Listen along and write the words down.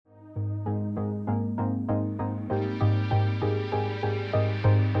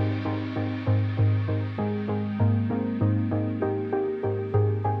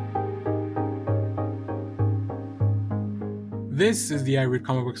This is the I Read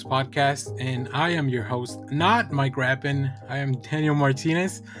Comic Books podcast, and I am your host, not Mike Rappin. I am Daniel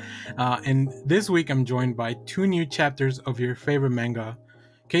Martinez, and this week I'm joined by two new chapters of your favorite manga,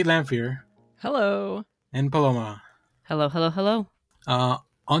 Kate Lamphere. Hello. And Paloma. Hello, hello, hello.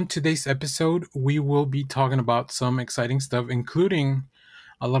 On today's episode, we will be talking about some exciting stuff, including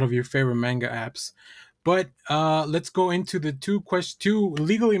a lot of your favorite manga apps. But let's go into the two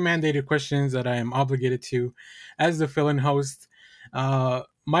legally mandated questions that I am obligated to as the fill-in host.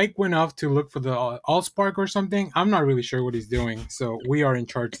 Mike went off to look for the Allspark or something. I'm not really sure what he's doing, so we are in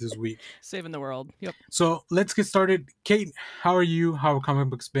charge this week. Saving the world. Yep. So let's get started. Kate, how are you? How have comic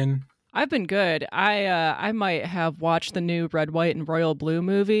books been? I've been good. I might have watched the new Red, White, and Royal Blue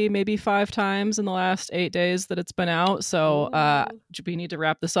movie maybe 5 times in the last 8 days that it's been out. So we need to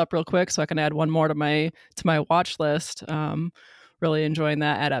wrap this up real quick so I can add one more to my watch list. Really enjoying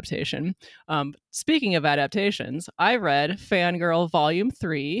that adaptation. Speaking of adaptations, I read Fangirl Volume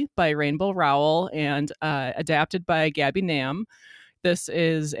 3 by Rainbow Rowell and adapted by Gabby Nam. This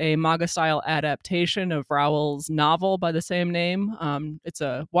is a manga-style adaptation of Rowell's novel by the same name. It's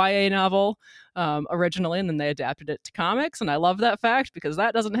a YA novel originally, and then they adapted it to comics. And I love that fact because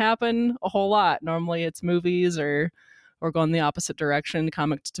that doesn't happen a whole lot. Normally it's movies or going the opposite direction,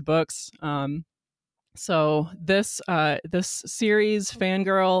 comics to books. So this series,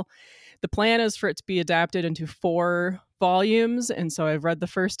 Fangirl, the plan is for it to be adapted into 4 volumes, and so I've read the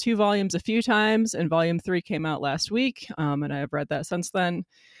first 2 volumes a few times, and volume 3 came out last week, and I've read that since then.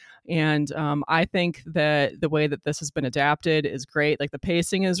 And I think that the way that this has been adapted is great. Like, the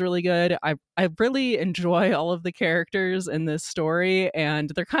pacing is really good. I really enjoy all of the characters in this story, and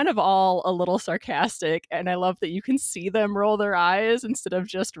they're kind of all a little sarcastic, and I love that you can see them roll their eyes instead of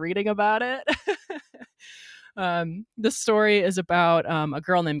just reading about it. This story is about a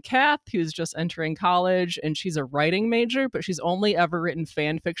girl named Kath who's just entering college, and she's a writing major, but she's only ever written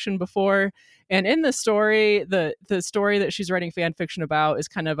fan fiction before. And in this story, the story that she's writing fan fiction about is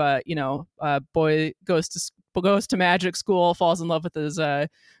kind of a boy goes to magic school, falls in love with his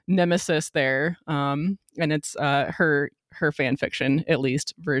nemesis there, and it's her fan fiction, at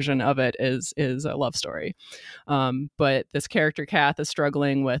least version of it, is a love story. But this character Kath is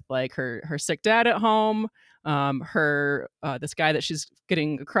struggling with like her sick dad at home, this guy that she's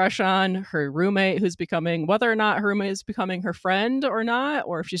getting a crush on, her roommate who's becoming, whether or not her roommate is becoming her friend or not,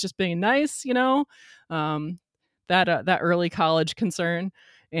 or if she's just being nice, that early college concern.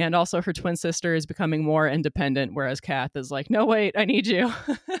 And also her twin sister is becoming more independent, whereas Kath is like, no, wait, I need you.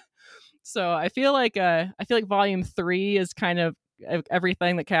 So I feel like volume 3 is kind of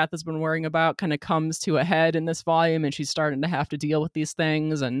everything that Kath has been worrying about kind of comes to a head in this volume, and she's starting to have to deal with these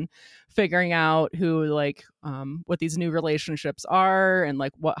things and figuring out what these new relationships are, and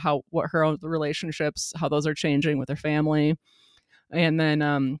like what her own relationships, how those are changing with her family. And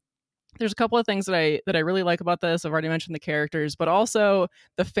then there's a couple of things that I really like about this. I've already mentioned the characters, but also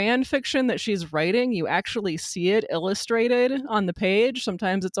the fan fiction that she's writing, you actually see it illustrated on the page.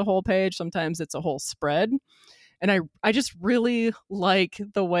 Sometimes it's a whole page, sometimes it's a whole spread. And I just really like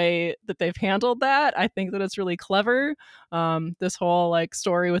the way that they've handled that. I think that it's really clever. This whole like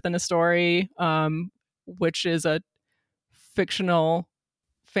story within a story, which is a fictional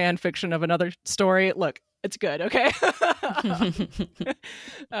fan fiction of another story. Look, it's good, okay?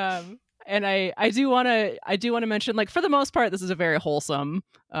 And I do want to mention, like, for the most part, this is a very wholesome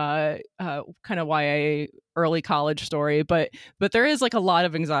kind of YA early college story, but there is like a lot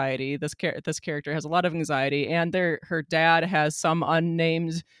of anxiety. This character has a lot of anxiety, and her dad has some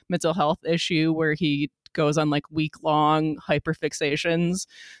unnamed mental health issue where he goes on like week-long hyperfixations.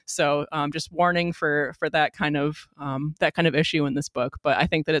 So just warning for that kind of issue in this book. But I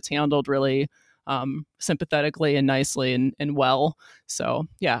think that it's handled really sympathetically and nicely and well. So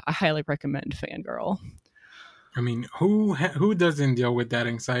yeah, I highly recommend Fangirl. I mean, who doesn't deal with that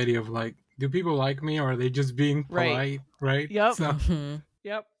anxiety of like, do people like me, or are they just being polite, right? Yep. So.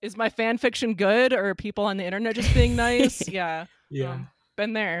 Yep. Is my fan fiction good, or are people on the internet just being nice? Yeah. Yeah.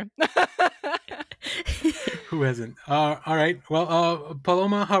 Been there. Who hasn't? All right. Well,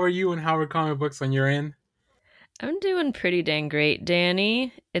 Paloma, how are you, and how are comic books on your end? I'm doing pretty dang great,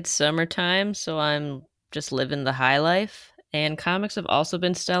 Danny. It's summertime, so I'm just living the high life. And comics have also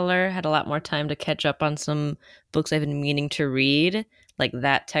been stellar. Had a lot more time to catch up on some books I've been meaning to read, like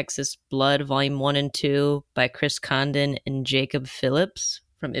That Texas Blood, Volume 1 and 2 by Chris Condon and Jacob Phillips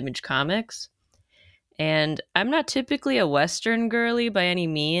from Image Comics. And I'm not typically a Western girly by any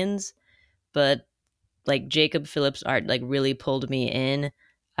means, but like Jacob Phillips' art like really pulled me in.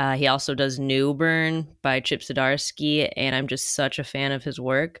 He also does New Burn by Chip Zdarsky, and I'm just such a fan of his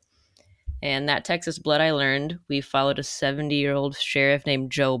work. And that Texas Blood I learned, we followed a 70-year-old sheriff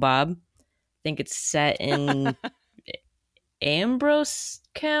named Joe Bob. I think it's set in Ambrose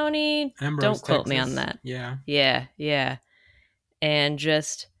County. Ambrose, Don't quote me on Texas. that. Yeah. Yeah, yeah. And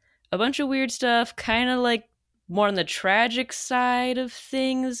just a bunch of weird stuff, kind of like more on the tragic side of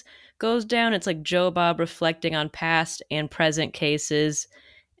things goes down. It's like Joe Bob reflecting on past and present cases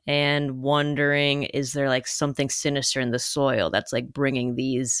and wondering, is there like something sinister in the soil that's like bringing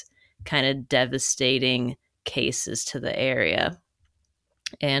these kind of devastating cases to the area.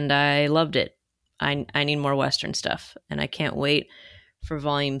 And I loved it. I need more Western stuff, and I can't wait for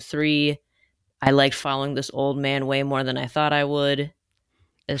volume 3. I liked following this old man way more than I thought I would.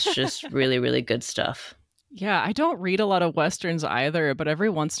 It's just really, really good stuff. Yeah, I don't read a lot of Westerns either, but every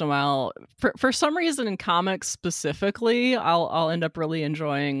once in a while, for some reason in comics specifically, I'll end up really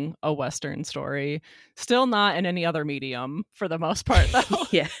enjoying a Western story. Still not in any other medium for the most part, though.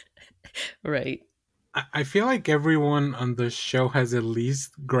 Yeah, right. I feel like everyone on the show has at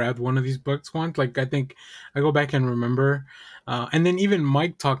least grabbed one of these books once. Like, I think I go back and remember. And then even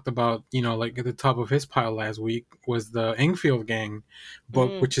Mike talked about, like at the top of his pile last week was the Engfield Gang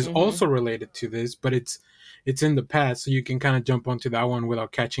book, which is also related to this, but it's in the past, so you can kind of jump onto that one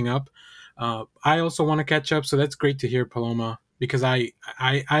without catching up. I also want to catch up, so that's great to hear, Paloma, because I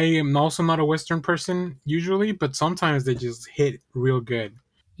am also not a Western person usually, but sometimes they just hit real good.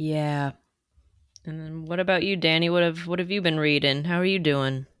 Yeah. And then what about you, Danny? What have you been reading? How are you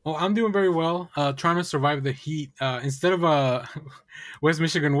doing? Well, I'm doing very well. Trying to survive the heat. Instead of West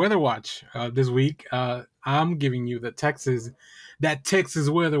Michigan Weather Watch this week, I'm giving you that Texas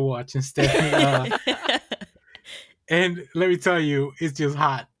Weather Watch instead. And let me tell you, it's just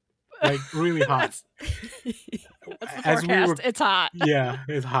hot, like really hot. That's the As we forecast. were, It's hot. yeah,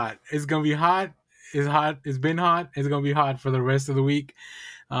 it's hot. It's gonna be hot. It's hot. It's been hot. It's gonna be hot for the rest of the week.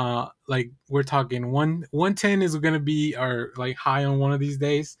 Like we're talking 110 is gonna be our like high on one of these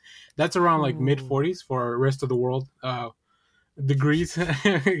days. That's around like mid 40s for the rest of the world degrees,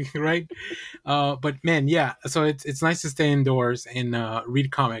 right? But man, yeah. So it's nice to stay indoors and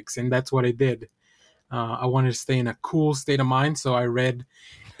read comics, and that's what I did. I wanted to stay in a cool state of mind, so I read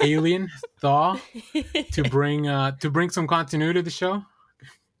Alien Thaw to bring some continuity to the show,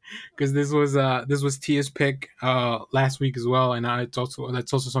 because this was Tia's pick last week as well, and that's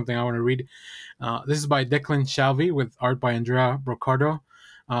also something I want to read. This is by Declan Shalvey with art by Andrea Brocardo,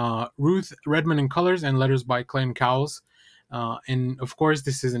 Ruth Redmond in colors, and letters by Clayton Cowles. And of course,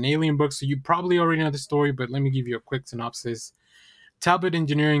 this is an Alien book, so you probably already know the story, but let me give you a quick synopsis. Talbot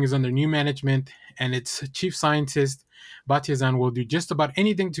Engineering is under new management, and its chief scientist, Batiazan, will do just about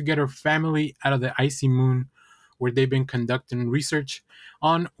anything to get her family out of the icy moon, where they've been conducting research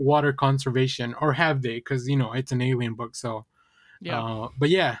on water conservation, or have they? Because it's an alien book. So, Yeah. but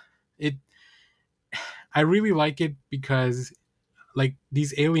yeah, it. I really like it because, like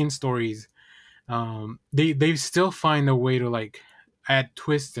these alien stories, they still find a way to like add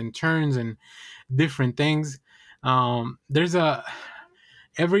twists and turns and different things. There's a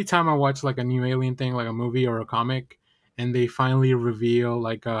every time I watch like a new alien thing, like a movie or a comic, and they finally reveal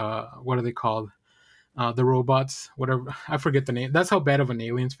like what are they called? The robots, whatever. I forget the name. That's how bad of an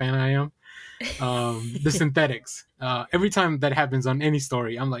aliens fan I am. The synthetics. Every time that happens on any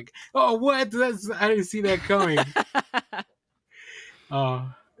story, I'm like, oh, what? I didn't see that coming.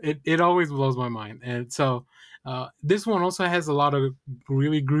 It always blows my mind, and so this one also has a lot of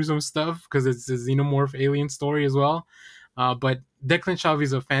really gruesome stuff because it's a xenomorph alien story as well. But Declan Shalvey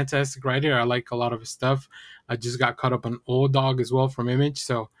is a fantastic writer. I like a lot of his stuff. I just got caught up on Old Dog as well from Image,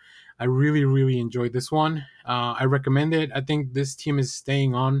 so I really, really enjoyed this one. I recommend it. I think this team is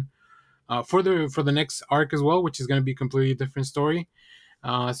staying on for the next arc as well, which is going to be a completely different story.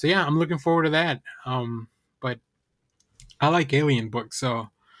 So yeah, I'm looking forward to that. But I like alien books, so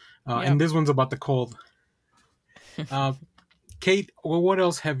and this one's about the cold. Kate, well, what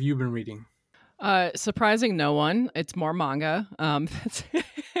else have you been reading? Surprising no one. It's more manga.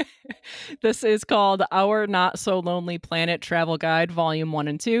 This is called Our Not So Lonely Planet Travel Guide, Volume 1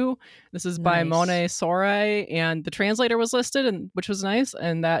 and 2. This is by Nice. Monet Sorai, and the translator was listed, and which was nice,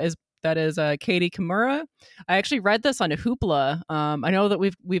 and that is Katie Kimura. I actually read this on Hoopla. I know that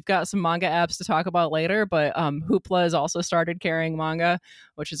we've got some manga apps to talk about later, but Hoopla has also started carrying manga,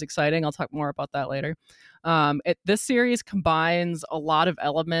 which is exciting. I'll talk more about that later. This series combines a lot of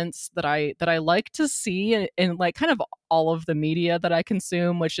elements that I like to see in like kind of all of the media that I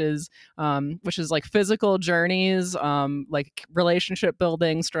consume, which is like physical journeys, like relationship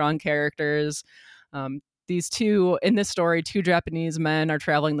building, strong characters. these two in this story, two Japanese men are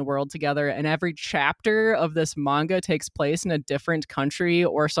traveling the world together, and every chapter of this manga takes place in a different country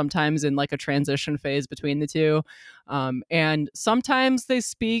or sometimes in like a transition phase between the two. And sometimes they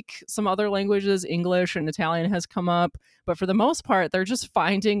speak some other languages. English and Italian has come up, but for the most part they're just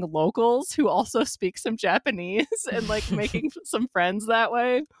finding locals who also speak some Japanese and like making some friends that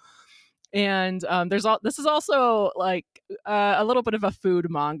way. And this is also like a little bit of a food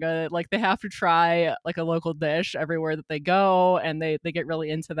manga. Like they have to try like a local dish everywhere that they go, and they get really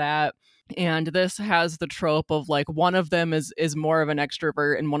into that. And this has the trope of like one of them is more of an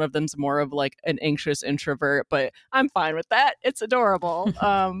extrovert and one of them's more of like an anxious introvert, but I'm fine with that. It's adorable.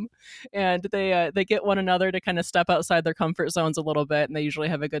 And they get one another to kind of step outside their comfort zones a little bit, and they usually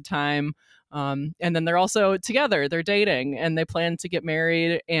have a good time. And then they're also together, they're dating, and they plan to get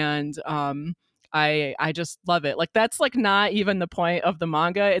married. And I just love it. Like that's like not even the point of the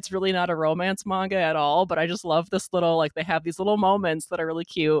manga. It's really not a romance manga at all, but I just love this little, like they have these little moments that are really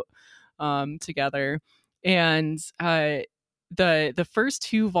cute together. And the first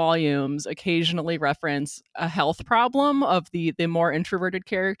two volumes occasionally reference a health problem of the more introverted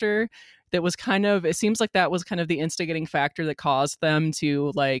character. That was kind of, it seems like that was kind of the instigating factor that caused them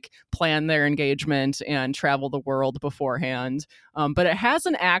to like plan their engagement and travel the world beforehand. But it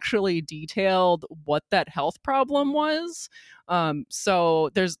hasn't actually detailed what that health problem was. So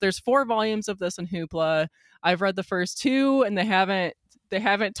there's 4 volumes of this in Hoopla. I've read the first 2, and they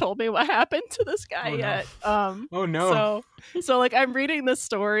haven't told me what happened to this guy yet. Oh no. So like I'm reading this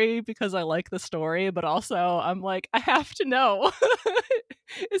story because I like the story, but also I'm like, I have to know.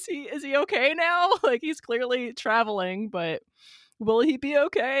 Is he okay now? Like he's clearly traveling, but will he be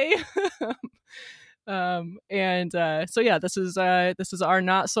okay? So yeah, this is our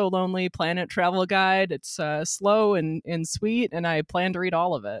not so lonely planet travel guide. It's slow and sweet, and I plan to read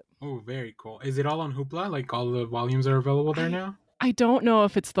all of it. Oh, very cool. Is it all on Hoopla? Like all the volumes are available there now? I don't know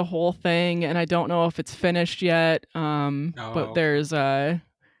if it's the whole thing, and I don't know if it's finished yet. But there's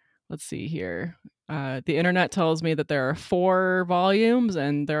let's see here. The internet tells me that there are 4 volumes,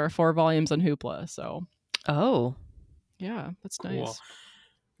 and there are 4 volumes on Hoopla. So, yeah, that's cool. Nice.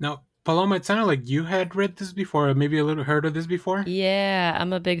 Now, Paloma, it sounded like you had read this before, or maybe a little heard of this before. Yeah,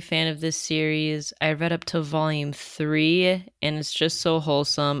 I'm a big fan of this series. I read up to volume 3, and it's just so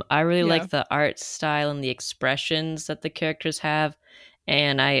wholesome. I really like the art style and the expressions that the characters have,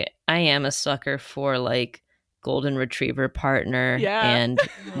 and I am a sucker for like golden retriever partner and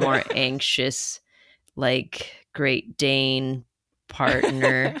more anxious like Great Dane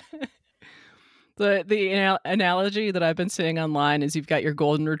partner. The analogy that I've been seeing online is you've got your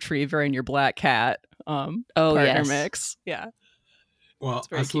golden retriever and your black cat partner mix. Yeah. Well,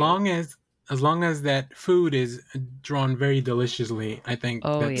 as long as that food is drawn very deliciously, I think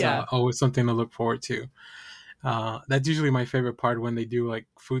that's always something to look forward to. That's usually my favorite part when they do like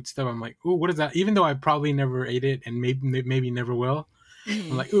food stuff. I'm like, ooh, what is that? Even though I probably never ate it and maybe never will.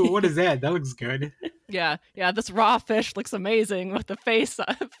 I'm like, ooh, what is that? That looks good. Yeah. This raw fish looks amazing with the face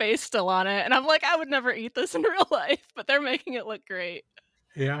still on it. And I'm like, I would never eat this in real life, but they're making it look great.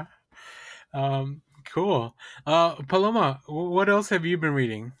 Yeah. Cool. Paloma, what else have you been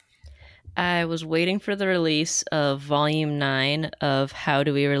reading? I was waiting for the release of Volume 9 of How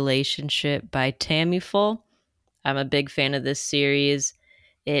Do We Relationship by Tamiful. I'm a big fan of this series.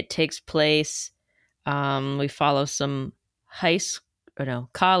 It takes place, we follow some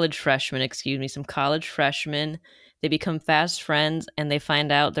college freshmen, some college freshmen. They become fast friends and they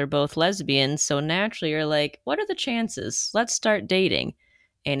find out they're both lesbians. So naturally you're like, what are the chances? Let's start dating.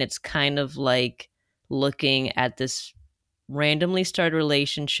 And it's kind of like looking at this randomly started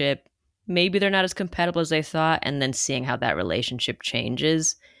relationship. Maybe they're not as compatible as they thought, and then seeing how that relationship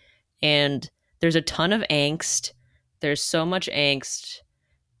changes. And there's a ton of angst. There's so much angst,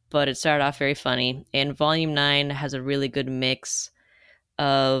 but it started off very funny. And Volume 9 has a really good mix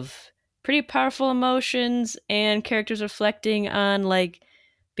of pretty powerful emotions and characters reflecting on like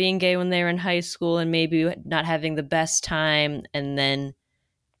being gay when they were in high school and maybe not having the best time, and then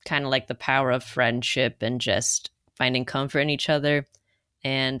kind of like the power of friendship and just finding comfort in each other.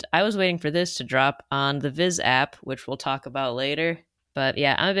 And I was waiting for this to drop on the Viz app, which we'll talk about later. But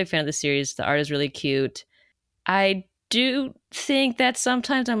yeah, I'm a big fan of the series. The art is really cute. I do think that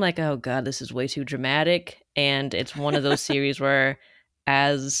sometimes I'm like, oh god, this is way too dramatic. And it's one of those series where,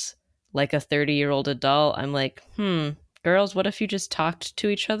 as like a 30-year-old adult, I'm like, girls, what if you just talked to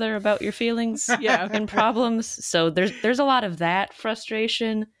each other about your feelings and problems? So there's a lot of that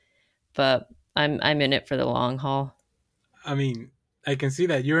frustration, but I'm in it for the long haul. I mean, I can see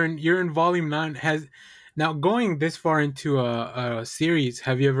that you're in Volume 9. Now going this far into a series,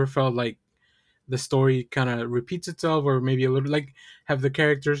 have you ever felt like the story kind of repeats itself, or maybe a little like have the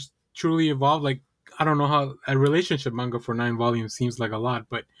characters truly evolved. Like I don't know how a relationship manga for 9 volumes seems like a lot,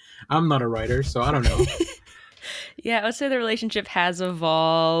 but I'm not a writer, so I don't know. Yeah, I would say the relationship has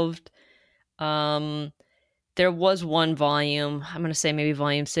evolved. Um, there was one volume, I'm gonna say maybe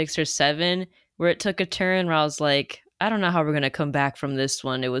volume 6 or 7, where it took a turn where I was like, I don't know how we're gonna come back from this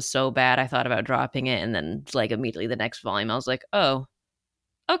one. It was so bad, I thought about dropping it, and then like immediately the next volume, I was like, oh,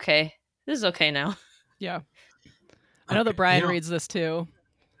 okay, this is okay now. Yeah. I know that Okay, you Brian know, reads this too.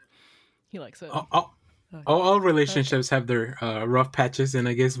 He likes it. all, all, Okay. all Okay. relationships have their rough patches, and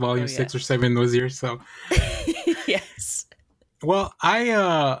I guess Oh volume yeah. 6 or 7 was here. So, Yes. well,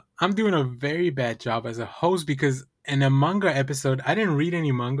 I'm doing a very bad job as a host because in a manga episode, I didn't read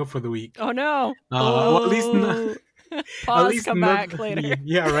any manga for the week. Oh no. Well, at least not, Oh. at Pause, least come not. back later.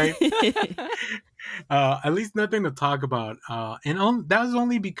 Yeah, right. At least nothing to talk about. That was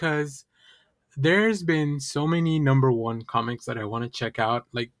only because there's been so many number one comics that I want to check out.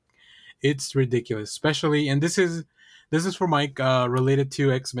 Like it's ridiculous, especially, and this is for Mike, related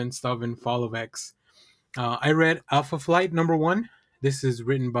to X-Men stuff and Fall of X. I read Alpha Flight number 1. This is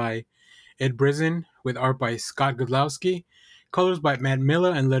written by Ed Brisson with art by Scott Godlowski, colors by Matt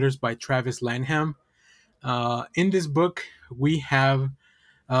Miller, and letters by Travis Lanham. In this book, we have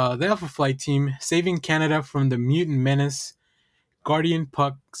the Alpha Flight team saving Canada from the mutant menace. Guardian,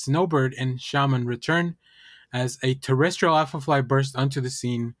 Puck, Snowbird, and Shaman return as a terrestrial Alpha Flight bursts onto the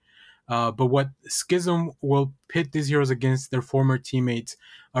scene. But what schism will pit these heroes against their former teammates,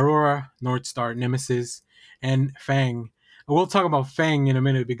 Aurora, Northstar, Nemesis, and Fang. We'll talk about Fang in a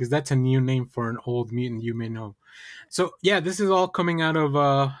minute because that's a new name for an old mutant you may know. So yeah, this is all coming out of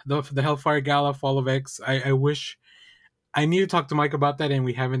the Hellfire Gala Fall of X. I wish I need to talk to Mike about that, and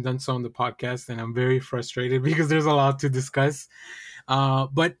we haven't done so on the podcast, and I'm very frustrated because there's a lot to discuss.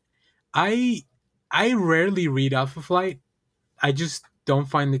 But I I rarely read Alpha Flight. I just don't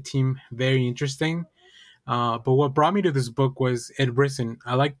find the team very interesting. But what brought me to this book was Ed Brisson.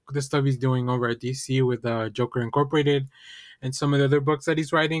 I like the stuff he's doing over at DC with Joker Incorporated and some of the other books that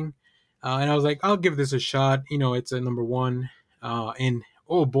he's writing. And I was like, I'll give this a shot. You know, it's a number one. And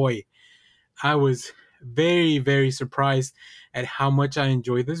oh boy, I was very, very surprised at how much I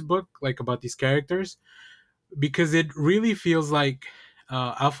enjoyed this book, like about these characters, because it really feels like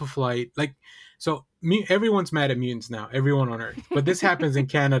Alpha Flight. Like, so everyone's mad at mutants now, everyone on Earth, but this happens in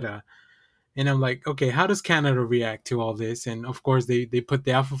Canada, and I'm like, okay, how does Canada react to all this? And of course, they put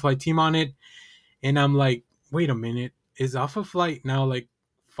the Alpha Flight team on it, and I'm like, wait a minute, is Alpha Flight now like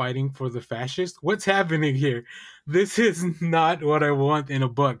fighting for the fascists? What's happening here? This is not what I want in a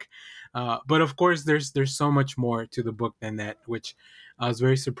book. But of course, there's so much more to the book than that, which I was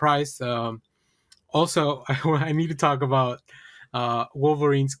very surprised. Also, I need to talk about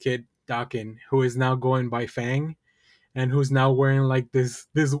Wolverine's kid Dakin, who is now going by Fang, and who's now wearing like this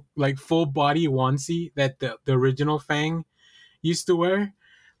like full body onesie that the original Fang used to wear.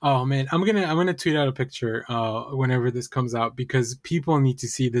 Oh man, I'm gonna tweet out a picture whenever this comes out because people need to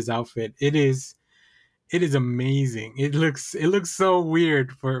see this outfit. It is amazing. It looks so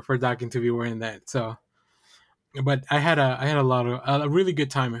weird for Dakin to be wearing that. So, but I had a lot of a really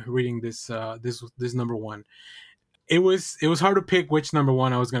good time reading this number one. It was hard to pick which number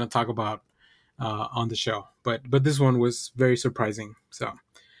one I was going to talk about on the show, but this one was very surprising. So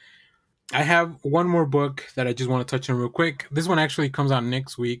I have one more book that I just want to touch on real quick. This one actually comes out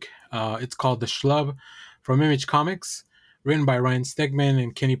next week. It's called The Schlub from Image Comics, written by Ryan Stegman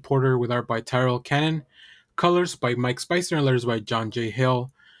and Kenny Porter with art by Tyrell Cannon, colors by Mike Spicer, and letters by John J. Hill.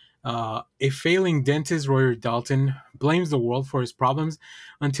 A failing dentist, Roy Dalton, blames the world for his problems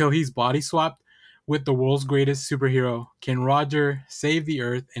until he's body swapped with the world's greatest superhero. Can Roger save the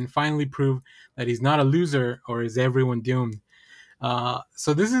Earth and finally prove that he's not a loser, or is everyone doomed?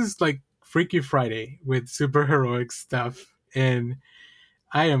 So this is like Freaky Friday with superheroic stuff, and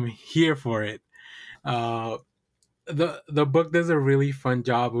I am here for it. Uh, the book does a really fun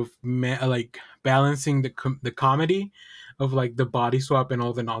job of like balancing the comedy of like the body swap and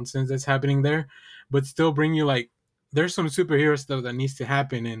all the nonsense that's happening there, but still bring you like there's some superhero stuff that needs to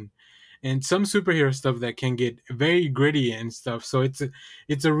happen, and some superhero stuff that can get very gritty and stuff. So it's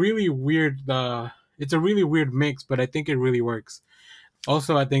a really weird it's a really weird mix, but I think it really works.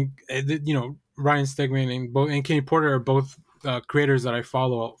 Also, I think Ryan Stegman and Kenny Porter are both creators that I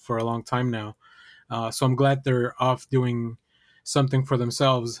follow for a long time now. So I'm glad they're off doing something for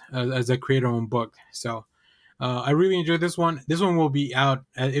themselves as they create their own book. So I really enjoyed this one. This one will be out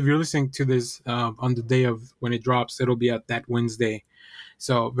if you're listening to this on the day of when it drops. It'll be out that Wednesday.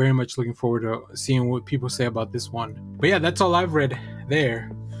 So very much looking forward to seeing what people say about this one. But yeah, that's all I've read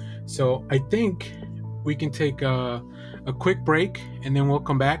there. So I think we can take a quick break and then we'll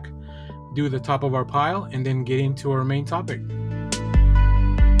come back, do the top of our pile, and then get into our main topic.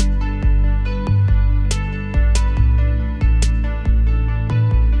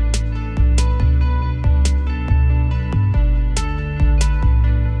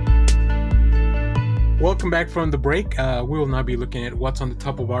 Welcome back from the break. We will now be looking at what's on the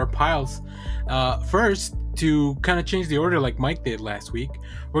top of our piles. First, to kind of change the order like Mike did last week,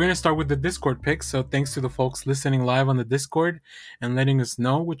 we're going to start with the Discord picks. So thanks to the folks listening live on the Discord and letting us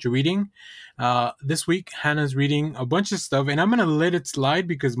know what you're reading. This week, Hannah's reading a bunch of stuff, and I'm going to let it slide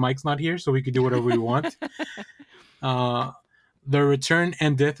because Mike's not here, so we can do whatever we want. The Return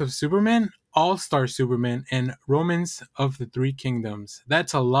and Death of Superman, All-Star Superman, and Romans of the Three Kingdoms.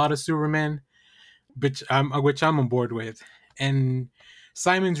 That's a lot of Superman, which I'm on board with. And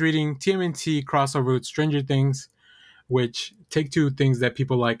Simon's reading TMNT crossover with Stranger Things, which take two things that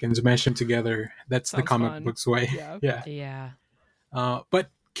people like and smash them together. That's Sounds the comic fun. books way. Yeah. Yeah. But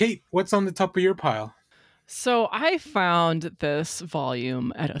Kate, what's on the top of your pile? So I found this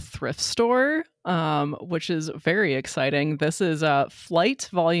volume at a thrift store, which is very exciting. This is Flight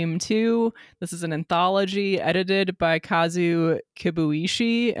Volume 2. This is an anthology edited by Kazu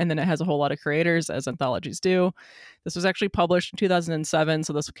Kibuishi, and then it has a whole lot of creators, as anthologies do. This was actually published in 2007,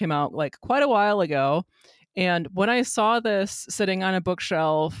 so this came out like quite a while ago. And when I saw this sitting on a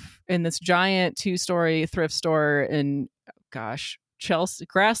bookshelf in this giant 2-story thrift store in, Chelsea,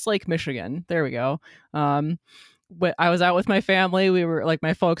 Grass Lake, Michigan. There we go. But I was out with my family. We were like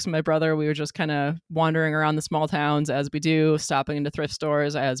my folks and my brother. We were just kind of wandering around the small towns as we do, stopping into thrift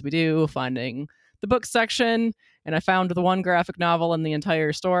stores as we do, finding the book section. And I found the one graphic novel in the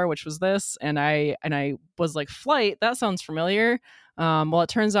entire store, which was this. And I was like, Flight, that sounds familiar. Well, it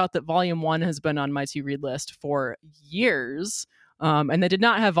turns out that Volume 1 has been on my to-read list for years. And they did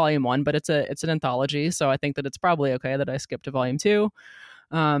not have Volume 1, but it's an anthology, so I think that it's probably okay that I skipped to Volume 2.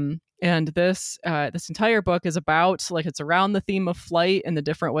 And this entire book is about, like, it's around the theme of flight and the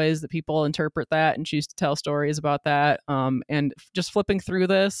different ways that people interpret that and choose to tell stories about that. And just flipping through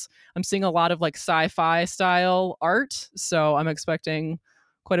this, I'm seeing a lot of like sci-fi style art, so I'm expecting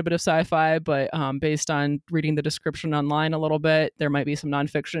quite a bit of sci-fi, but based on reading the description online a little bit, there might be some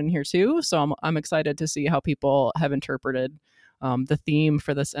nonfiction here too. So I'm excited to see how people have interpreted the theme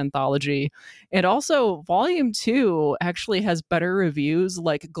for this anthology. And also, Volume 2 actually has better reviews,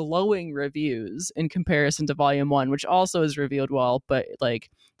 like glowing reviews, in comparison to Volume 1, which also is reviewed well, but like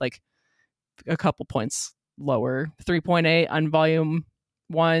a couple points lower. 3.8 on Volume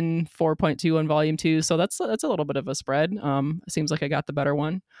 1, 4.2 on Volume 2. So that's a little bit of a spread. It seems like I got the better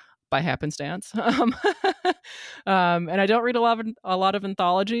one by happenstance. And I don't read a lot of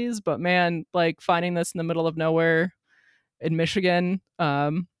anthologies, but man, like finding this in the middle of nowhere in Michigan, yeah,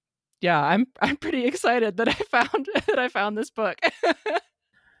 I'm pretty excited that I found this book.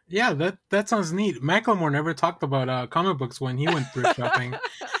 Yeah, that sounds neat. Macklemore never talked about comic books when he went thrift shopping.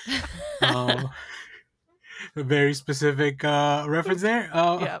 A very specific reference there.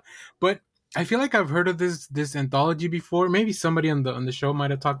 Yeah. But I feel like I've heard of this anthology before. Maybe somebody on the show might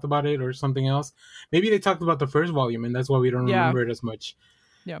have talked about it or something else. Maybe they talked about the first volume, and that's why we don't remember it as much.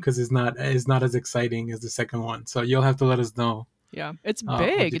 Yeah, because it's not as exciting as the second one. So you'll have to let us know. Yeah, it's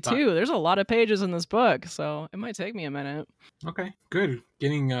big too. There's a lot of pages in this book, so it might take me a minute. Okay, good.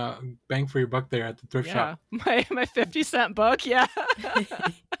 Getting bang for your buck there at the thrift shop. My 50-cent book. Yeah.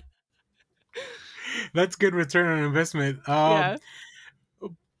 That's good return on investment. Yeah.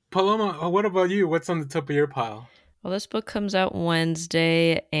 Paloma, what about you? What's on the top of your pile? Well, this book comes out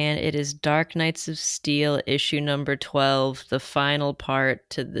Wednesday, and it is Dark Knights of Steel, issue number 12, the final part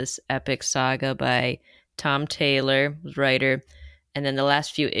to this epic saga by Tom Taylor, writer. And then the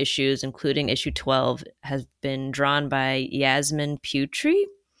last few issues, including issue 12, has been drawn by Yasmin Putri.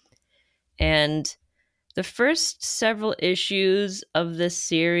 And the first several issues of this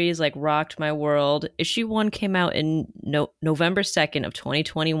series like rocked my world. Issue 1 came out in November 2nd of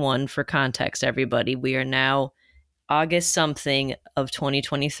 2021. For context, everybody, we are now August something of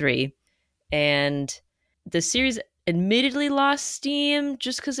 2023, and the series admittedly lost steam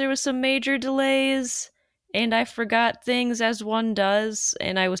just because there was some major delays, and I forgot things as one does,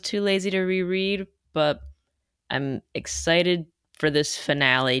 and I was too lazy to reread, but I'm excited for this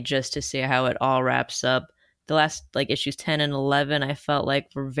finale just to see how it all wraps up. The last issues 10 and 11 I felt like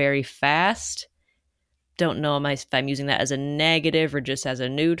were very fast. Don't know if I'm using that as a negative or just as a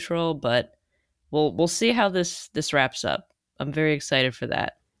neutral, but we'll see how this wraps up. I'm very excited for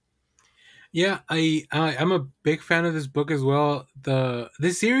that. Yeah, I'm a big fan of this book as well.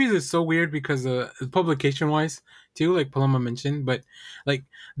 This series is so weird because publication wise, too, like Paloma mentioned. But like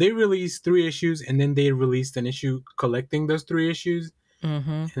they released 3 issues, and then they released an issue collecting those 3 issues,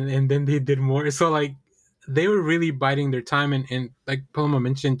 Mm-hmm. and then they did more. So like they were really biding their time, and like Paloma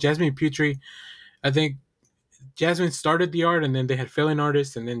mentioned, Jasmine Putri, I think Jasmine started the art, and then they had fill-in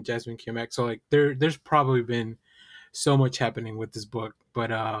artists, and then Jasmine came back. So like there's probably been so much happening with this book,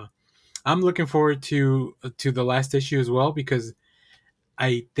 but I'm looking forward to the last issue as well, because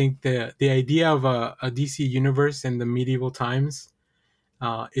I think the idea of a DC universe in the medieval times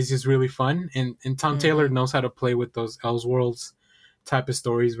is just really fun, and Tom Taylor Mm-hmm. knows how to play with those Elseworlds type of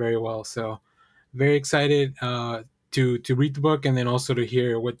stories very well. So very excited to read the book, and then also to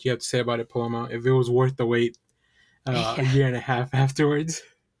hear what you have to say about it, Paloma. If it was worth the wait a Yeah. year and a half afterwards.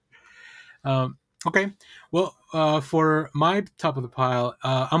 Um, okay, well, for my top of the pile,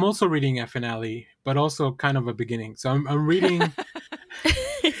 I'm also reading F finale, but also kind of a beginning. So I'm reading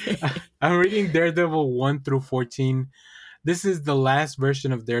I'm reading Daredevil 1 through 14. This is the last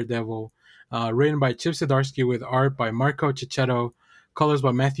version of Daredevil, written by Chip Zdarsky with art by Marco Cicchetto, colors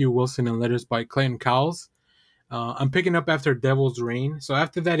by Matthew Wilson, and letters by Clayton Cowles. I'm picking up after Devil's Reign. So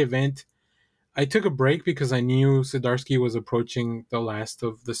after that event, I took a break because I knew Zdarsky was approaching the last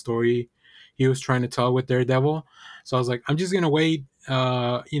of the story he was trying to tell with Daredevil. So I was like, I'm just gonna wait.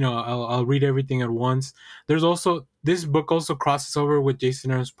 I'll read everything at once. There's also this book also crosses over with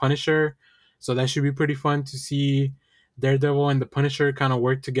Jason Aaron's Punisher, so that should be pretty fun to see Daredevil and the Punisher kind of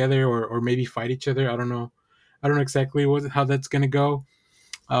work together, or maybe fight each other. I don't know exactly how that's gonna go.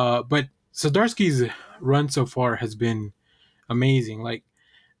 But Zdarsky's run so far has been amazing. Like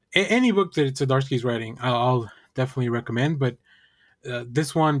any book that Zdarsky's writing, I'll definitely recommend. But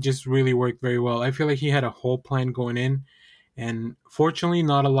this one just really worked very well. I feel like he had a whole plan going in, and fortunately,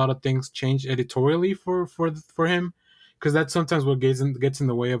 not a lot of things changed editorially for him, because that's sometimes what gets in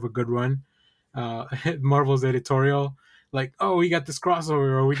the way of a good run. Marvel's editorial, like, oh, we got this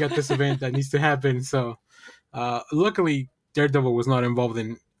crossover, or we got this event that needs to happen. So luckily, Daredevil was not involved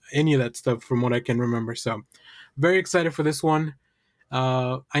in any of that stuff, from what I can remember. So very excited for this one.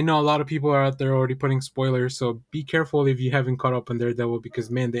 I know a lot of people are out there already putting spoilers, so be careful if you haven't caught up on Daredevil, because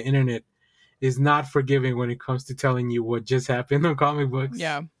man, the internet is not forgiving when it comes to telling you what just happened on comic books.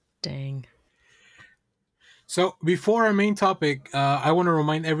 Yeah. Dang. So before our main topic, I want to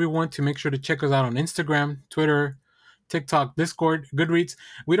remind everyone to make sure to check us out on Instagram, Twitter, TikTok, Discord, Goodreads.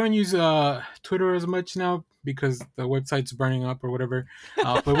 We don't use Twitter as much now because the website's burning up or whatever.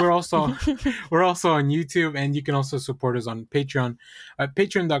 But we're also on YouTube, and you can also support us on Patreon at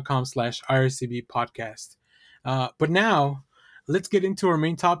patreon.com/IRCB podcast. But now let's get into our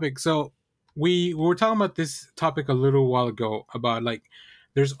main topic. So we were talking about this topic a little while ago about like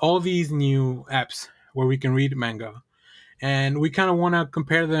there's all these new apps where we can read manga, and we kind of want to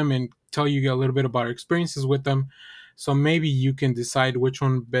compare them and tell you a little bit about our experiences with them, so maybe you can decide which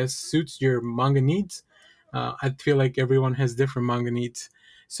one best suits your manga needs. I feel like everyone has different manga needs,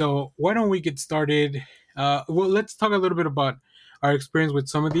 so why don't we get started? Well, let's talk a little bit about our experience with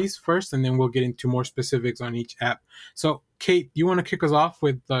some of these first, and then we'll get into more specifics on each app. So Kate, do you want to kick us off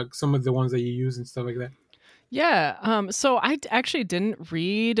with some of the ones that you use and stuff like that? Yeah. So actually didn't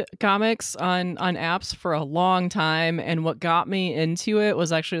read comics on apps for a long time, and what got me into it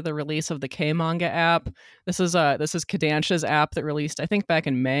was actually the release of the K Manga app. This is Kodansha's app that released, I think, back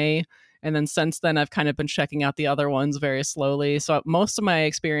in May. And then since then, I've kind of been checking out the other ones very slowly. So most of my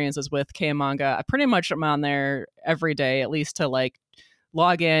experiences with K Manga, I pretty much am on there every day, at least to like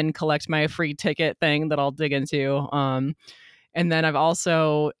log in, collect my free ticket thing that I'll dig into. And then I've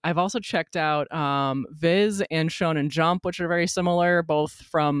also checked out Viz and Shonen Jump, which are very similar, both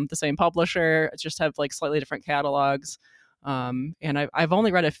from the same publisher, just have like slightly different catalogs. And I've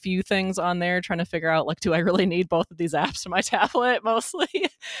only read a few things on there, trying to figure out like, do I really need both of these apps on my tablet mostly?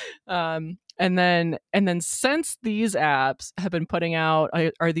 And then since these apps have been putting out,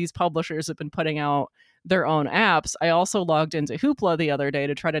 or these publishers have been putting out their own apps, I also logged into Hoopla the other day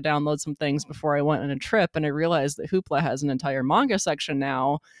to try to download some things before I went on a trip, and I realized that Hoopla has an entire manga section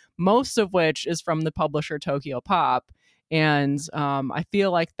now, most of which is from the publisher Tokyo Pop. And I feel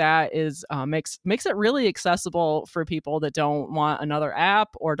like that is makes it really accessible for people that don't want another app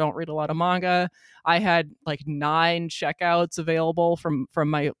or don't read a lot of manga. I had like 9 checkouts available from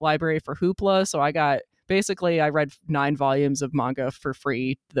my library for Hoopla, so I read 9 volumes of manga for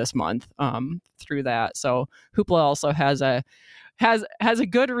free this month through that. So Hoopla also has a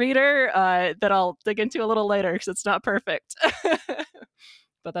good reader that I'll dig into a little later because it's not perfect.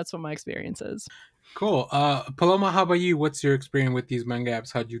 But that's what my experience is. Cool. Paloma, how about you? What's your experience with these manga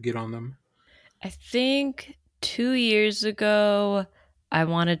apps? How'd you get on them? I think 2 years ago, I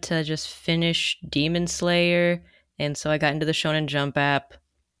wanted to just finish Demon Slayer, And so I got into the Shonen Jump app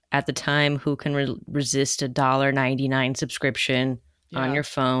at the time. Who can resist $1.99 subscription on Yeah. your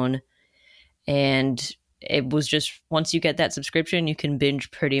phone? And it was just once you get that subscription, you can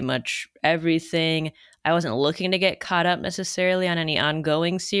binge pretty much everything. I wasn't looking to get caught up necessarily on any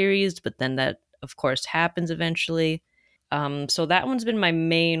ongoing series, but then that, of course, happens eventually. So that one's been my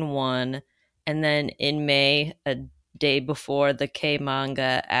main one. And then in May, a day before the K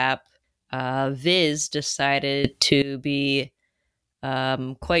manga app, Viz decided to be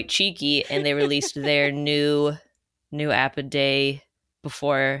quite cheeky, and they released their new app a day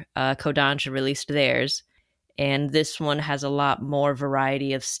before Kodansha released theirs. And this one has a lot more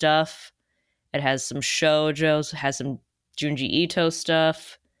variety of stuff. It has some shoujos, has some Junji Ito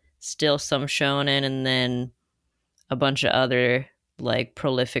stuff, still some shonen, and then a bunch of other like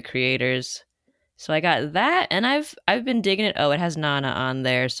prolific creators. So I got that, and I've been digging it. Oh, it has Nana on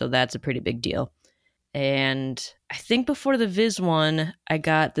there, so that's a pretty big deal. And I think before the Viz one, I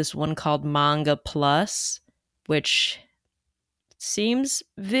got this one called Manga Plus, which seems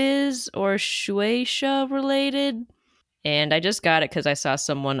Viz or Shueisha related. And I just got it because I saw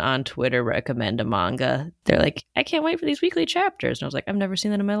someone on Twitter recommend a manga. They're like, I can't wait for these weekly chapters. And I was like, I've never seen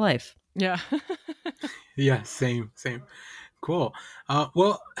that in my life. Yeah. Yeah, same. Cool.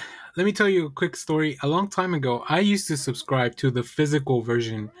 Well, let me tell you a quick story. A long time ago, I used to subscribe to the physical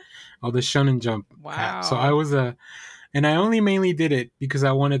version of the Shonen Jump app. So I Wow. was and I only mainly did it because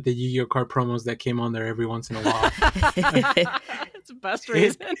I wanted the Yu-Gi-Oh card promos that came on there every once in a while. It's the best it,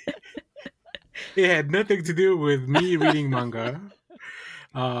 reason. it had nothing to do with me reading manga.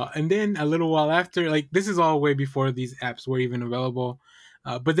 And then a little while after, like this is all way before these apps were even available.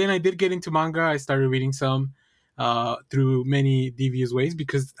 But then I did get into manga. I started reading some through many devious ways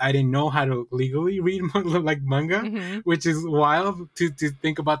because I didn't know how to legally read like manga, Hmm. which is wild to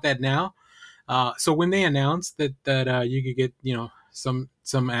think about that now. So when they announced that you could get some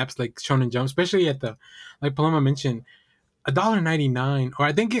apps like Shonen Jump, especially at the like Paloma mentioned, $1.99, or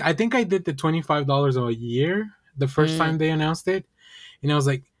I think I did the $25 a year the first Mm. time they announced it, and I was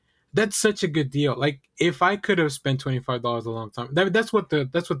like, that's such a good deal. Like if I could have spent $25 a long time, that's what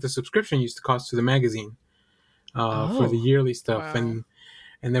the subscription used to cost to the magazine for the Oh. yearly stuff, Wow.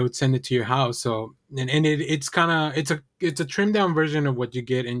 and they would send it to your house. So it's kind of it's a trimmed down version of what you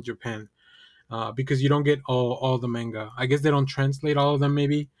get in Japan, because you don't get all the manga. I guess they don't translate all of them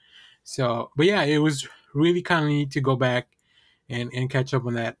maybe. So, but yeah, it was really kind of neat to go back and catch up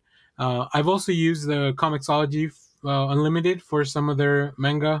on that. I've also used the Comixology Unlimited for some of their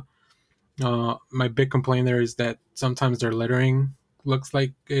manga. My big complaint there is that sometimes their lettering looks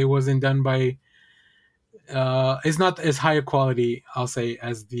like it wasn't done by. It's not as high a quality, I'll say,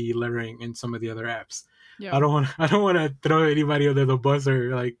 as the lettering in some of the other apps. Yeah. I don't want. I don't want to throw anybody under the bus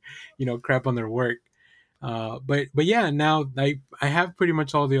or like crap on their work. But yeah, now I have pretty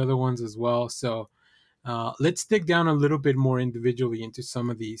much all the other ones as well. So let's dig down a little bit more individually into some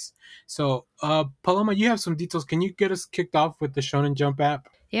of these. So, Paloma, you have some details. Can you get us kicked off with the Shonen Jump app?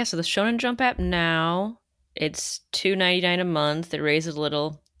 Yeah, so the Shonen Jump app now, it's $2.99 a month. It raises a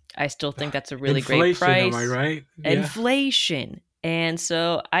little. I still think that's a really great Inflation, am I price. right? Yeah. Inflation. And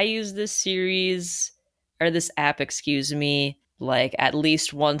so I use this series, or this app, excuse me, like at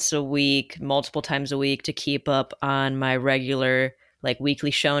least once a week, multiple times a week to keep up on my regular, like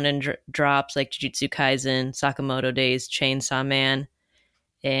weekly shonen drops like Jujutsu Kaisen, Sakamoto Days, Chainsaw Man,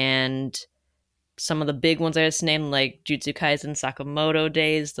 and some of the big ones I just named, like Jujutsu Kaisen, Sakamoto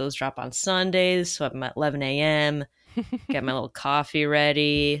Days. Those drop on Sundays, so I'm at 11 a.m. Get my little coffee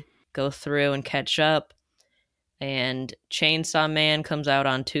ready, go through and catch up. And Chainsaw Man comes out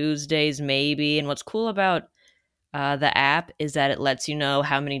on Tuesdays, maybe. And what's cool about the app is that it lets you know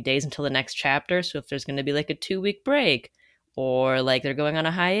how many days until the next chapter. So if there's going to be like a 2 week break or like they're going on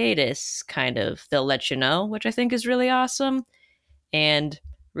a hiatus, kind of, they'll let you know, which I think is really awesome and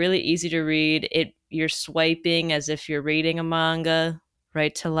really easy to read. It you're swiping as if you're reading a manga,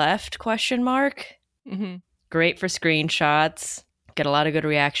 right to left question mark. Hmm. Great for screenshots. Get a lot of good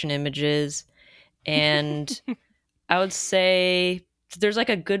reaction images, and I would say there's like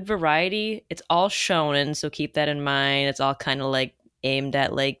a good variety. It's all shonen, so keep that in mind. It's all kind of like aimed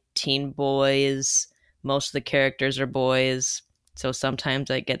at like teen boys. Most of the characters are boys, so sometimes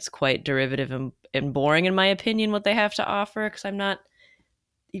it gets quite derivative and boring in my opinion what they have to offer, because I'm not,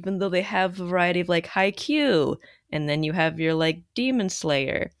 even though they have a variety of like Haikyuu, and then you have your like Demon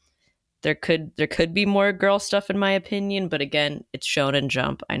Slayer. There could be more girl stuff in my opinion, but again, it's Shonen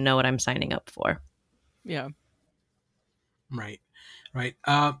Jump. I know what I'm signing up for. Yeah. Right. Right.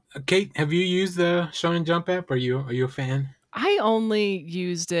 Kate, have you used the Shonen Jump app? Are you a fan? I only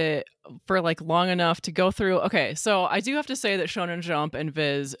used it for like long enough to go through. Okay, so I do have to say that Shonen Jump and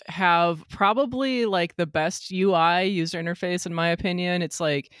Viz have probably like the best UI user interface in my opinion. It's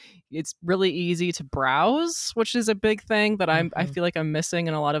like it's really easy to browse, which is a big thing that I Hmm. feel like I'm missing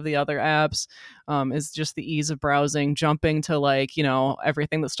in a lot of the other apps. Is just the ease of browsing, jumping to like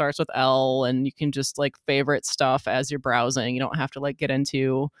everything that starts with L, and you can just like favorite stuff as you're browsing. You don't have to like get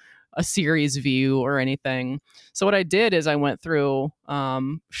into a series view or anything. So what I did is I went through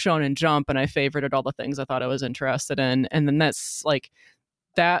Shonen Jump and I favorited all the things I thought I was interested in, and then that's like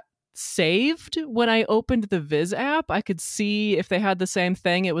that saved when I opened the Viz app. I could see if they had the same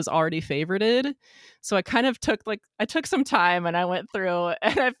thing; it was already favorited. So I kind of took some time and I went through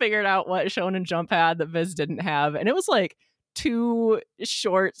and I figured out what Shonen Jump had that Viz didn't have, and it was like two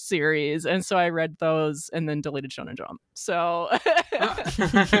short series, and so I read those and then deleted Shonen Jump. So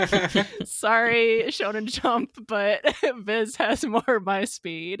sorry, Shonen Jump, but Viz has more my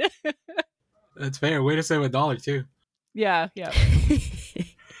speed. That's fair. Way to save $1 too. Yeah, yeah.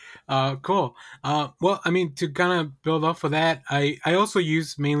 Cool. Well, I mean, to kind of build off of that, I also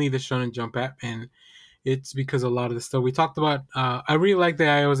use mainly the Shonen Jump app, and it's because a lot of the stuff we talked about. I really like the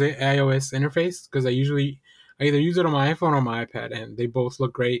iOS interface because I either use it on my iPhone or my iPad, and they both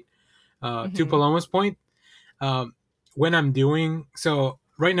look great. To Hmm. Paloma's point, um, when I'm doing so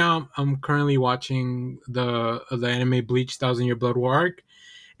right now, I'm currently watching the anime Bleach Thousand Year Blood War arc,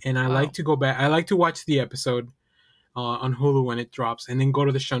 and I like Wow. to go back. I like to watch the episode on Hulu when it drops, and then go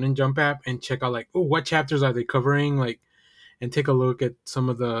to the Shonen Jump app and check out like, oh, what chapters are they covering, like, and take a look at some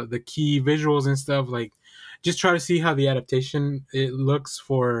of the key visuals and stuff, like, just try to see how the adaptation it looks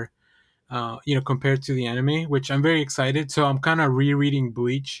for, compared to the anime, which I'm very excited. So I'm kind of rereading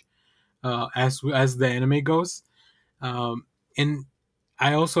Bleach as the anime goes, and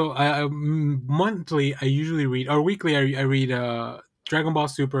monthly I usually read, or weekly I read Dragon Ball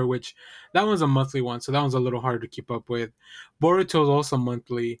Super, which that one's a monthly one, so that one's a little hard to keep up with. Boruto is also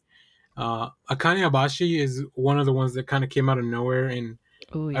monthly. Akane Abashi is one of the ones that kind of came out of nowhere, and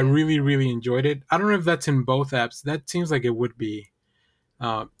Oh I yeah. really really enjoyed it. I don't know if that's in both apps. That seems like it would be.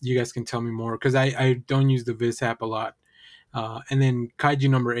 You guys can tell me more because I don't use the Viz app a lot. And then Kaiju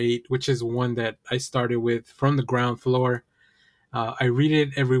number 8, which is one that I started with from the ground floor. I read it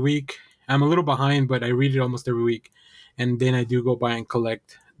every week. I'm a little behind, but I read it almost every week, and then I do go by and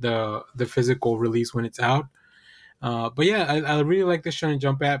collect the physical release when it's out. But yeah, I really like the Shonen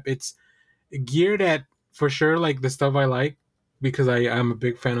Jump app. It's geared at for sure like the stuff I like because I'm a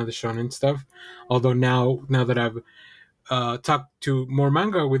big fan of the shonen stuff. Although now that I've talked to more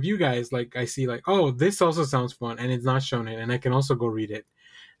manga with you guys, like I see like, oh, this also sounds fun and it's not shonen, and I can also go read it.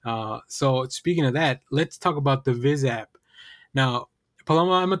 So speaking of that, let's talk about the Viz app. Now,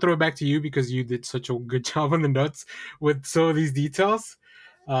 Paloma, I'm gonna throw it back to you because you did such a good job on the notes with some of these details.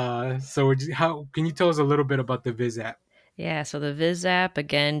 How can you tell us a little bit about the Viz app? Yeah, so the Viz app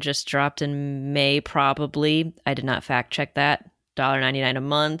again just dropped in May probably. I did not fact check that. $1.99 a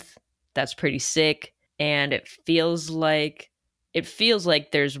month. That's pretty sick. And it feels like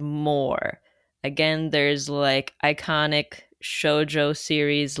there's more. Again, there's like iconic shoujo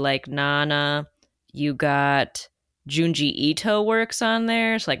series like Nana. You got Junji Ito works on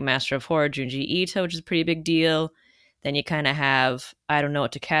there. It's like Master of Horror Junji Ito, which is a pretty big deal. Then you kind of have, I don't know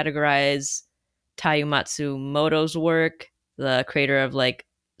what to categorize, Tayumatsu Moto's work, the creator of like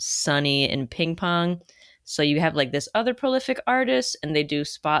Sunny and Ping Pong. So you have like this other prolific artist, and they do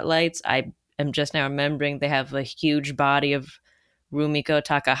spotlights. I am just now remembering they have a huge body of Rumiko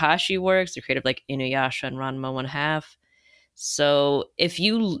Takahashi works, the creator of like Inuyasha and Ranma One Half. So if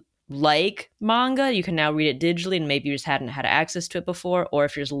you like manga, you can now read it digitally, and maybe you just hadn't had access to it before, or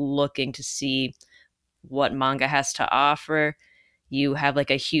if you're just looking to see what manga has to offer, you have like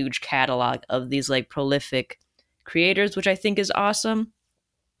a huge catalog of these like prolific creators, which I think is awesome.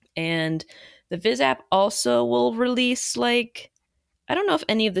 And the Viz app also will release like, I don't know if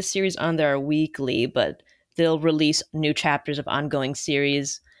any of the series on there are weekly, but they'll release new chapters of ongoing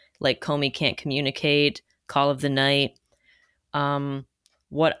series like Comey Can't Communicate, Call of the Night. Um,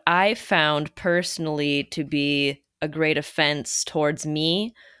 what I found personally to be a great offense towards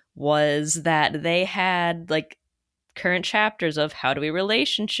me was that they had like current chapters of How Do We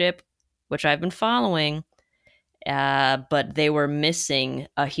Relationship, which I've been following, but they were missing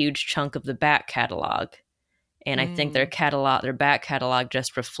a huge chunk of the back catalog. And I think Mm. their back catalog,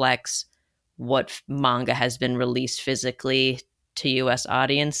 just reflects what manga has been released physically to U.S.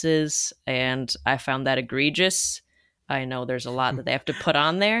 audiences, and I found that egregious. I know there's a lot that they have to put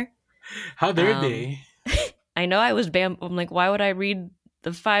on there. How dare Um, they? I know I'm like, why would I read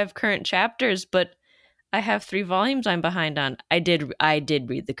the 5 current chapters? But I have 3 volumes I'm behind on. I did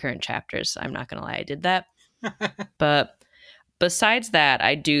read the current chapters. I'm not gonna lie, I did that. But besides that,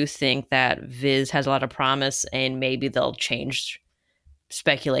 I do think that Viz has a lot of promise, and maybe they'll change,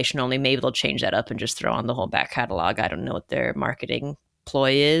 speculation only, maybe they'll change that up and just throw on the whole back catalog. I don't know what their marketing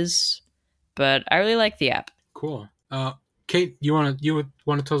ploy is, but I really like the app. Cool. Kate, you would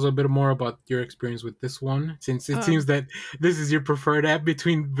want to tell us a bit more about your experience with this one, since it seems that this is your preferred app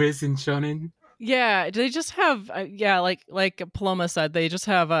between Viz and Shonen. Yeah, they just have like Paloma said, they just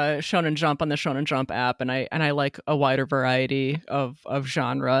have a Shonen Jump on the Shonen Jump app, and I like a wider variety of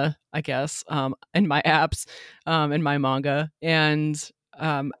genre, I guess, in my apps, in my manga, and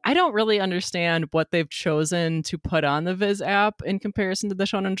I don't really understand what they've chosen to put on the Viz app in comparison to the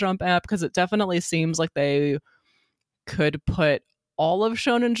Shonen Jump app, because it definitely seems like they could put all of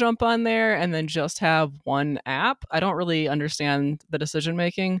Shonen Jump on there and then just have one app. I don't really understand the decision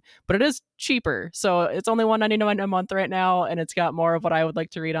making, but it is cheaper. So it's only $1.99 a month right now, and it's got more of what I would like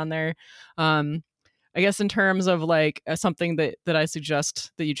to read on there. I guess in terms of like something that I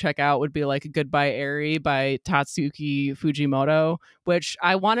suggest that you check out would be like Goodbye Eri by Tatsuki Fujimoto, which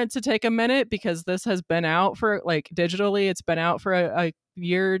I wanted to take a minute because this has been out for like digitally, it's been out for a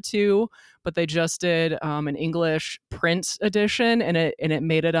year or two, but they just did an English print edition, and it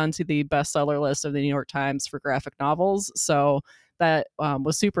made it onto the bestseller list of the New York Times for graphic novels. So that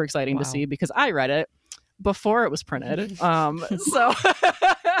was super exciting to see because I read it before it was printed. So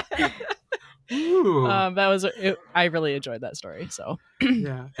that was I really enjoyed that story. So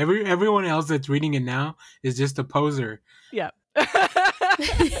yeah, everyone else that's reading it now is just a poser. Yeah.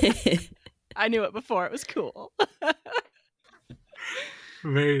 I knew it before. It was cool.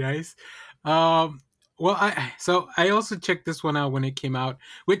 Very nice. Well, I also checked this one out when it came out.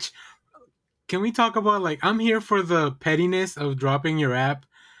 Which, can we talk about, like, I'm here for the pettiness of dropping your app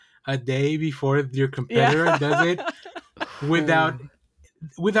a day before your competitor does it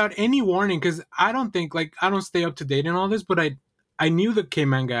without any warning, because I don't stay up to date in all this, but I knew the K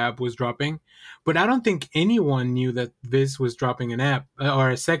Manga app was dropping, but I don't think anyone knew that Viz was dropping an app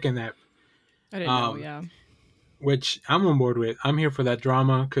or a second app. I didn't know, yeah. Which I'm on board with. I'm here for that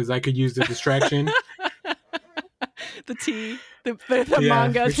drama because I could use the distraction. The tea, the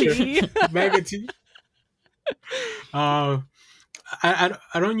manga tea, sure. Manga tea. I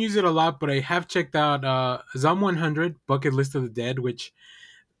don't use it a lot, but I have checked out Zom 100 Bucket List of the Dead, which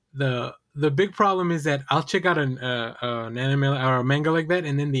the big problem is that I'll check out an anime or a manga like that,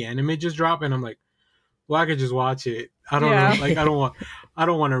 and then the anime just drop, and I'm like, well, I could just watch it. I don't know, like I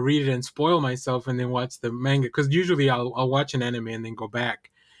don't want to read it and spoil myself and then watch the manga, because usually I'll watch an anime and then go back.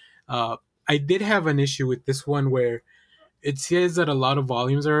 I did have an issue with this one where it says that a lot of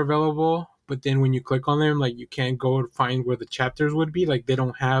volumes are available, but then when you click on them, like, you can't go find where the chapters would be. Like, they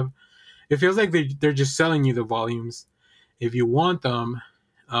don't have. It feels like they're just selling you the volumes if you want them,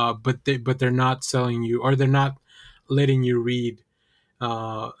 but they're not selling you, or they're not letting you read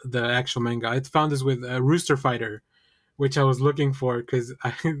the actual manga. I found this with Rooster Fighter, which I was looking for because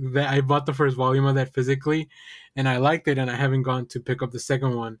I bought the first volume of that physically, and I liked it, and I haven't gone to pick up the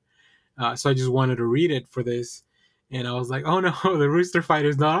second one. So I just wanted to read it for this, and I was like, oh no, the Rooster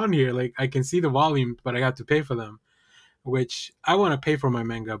Fighter's not on here. Like, I can see the volumes, but I have to pay for them, which I want to pay for my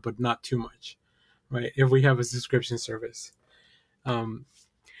manga, but not too much, right? If we have a subscription service. All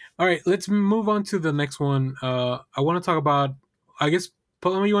right, let's move on to the next one. I want to talk about, I guess,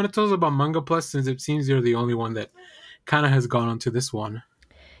 Paloma, you want to tell us about Manga Plus, since it seems you're the only one that kind of has gone on to this one.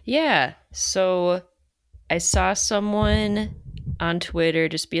 Yeah, so I saw someone on Twitter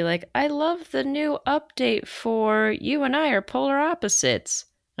just be like, I love the new update for You and I Are Polar Opposites.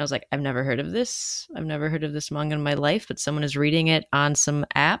 And I was like, I've never heard of this. I've never heard of this manga in my life, but someone is reading it on some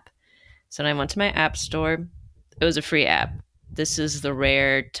app. So then I went to my app store. It was a free app. This is the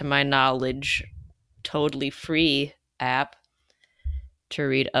rare, to my knowledge, totally free app to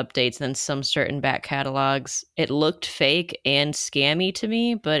read updates and then some certain back catalogs. It looked fake and scammy to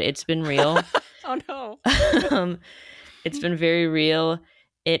me, but it's been real. Oh no. It's been very real.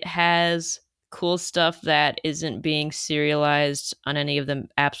 It has cool stuff that isn't being serialized on any of the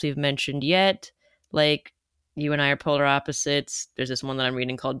apps we've mentioned yet. Like, You and I Are Polar Opposites. There's this one that I'm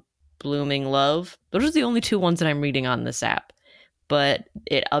reading called Blooming Love. Those are the only 2 ones that I'm reading on this app. But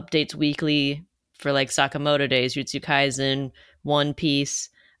it updates weekly for like Sakamoto Days, Jutsu Kaisen, One Piece,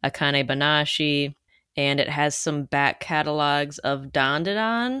 Akane Banashi, and it has some back catalogs of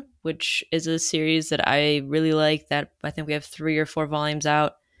Dandadan, which is a series that I really like. That I think we have 3 or 4 volumes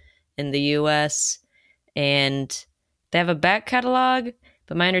out in the US, and they have a back catalog,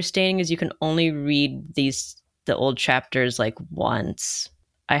 but my understanding is you can only read the old chapters like once.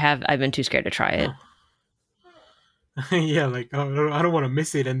 I've been too scared to try it. Yeah, like oh, I don't want to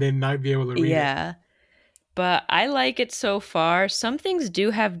miss it and then not be able to read it. Yeah. But I like it so far. Some things do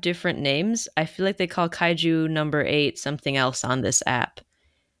have different names. I feel like they call Kaiju number 8 something else on this app,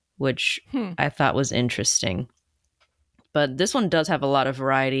 which Hmm. I thought was interesting. But this one does have a lot of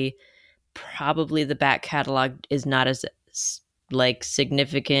variety. Probably the back catalog is not as like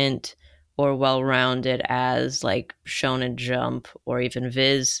significant or well-rounded as like Shonen Jump or even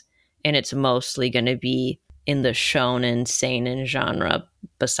Viz, and it's mostly going to be in the shonen seinen genre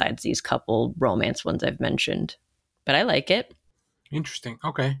besides these couple romance ones I've mentioned. But I like it. Interesting.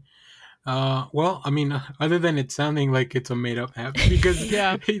 Okay. Well, I mean, other than it sounding like it's a made up app, because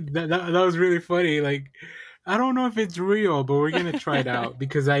Yeah. that was really funny. Like, I don't know if it's real, but we're gonna try it out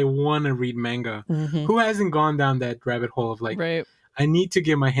because I want to read manga. Mm-hmm. Who hasn't gone down that rabbit hole of like, Right. I need to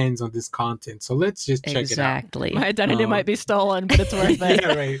get my hands on this content, so let's just check it out. My Exactly. identity might be stolen, but it's worth it.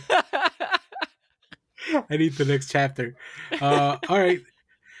 Yeah, right. I need the next chapter. All right.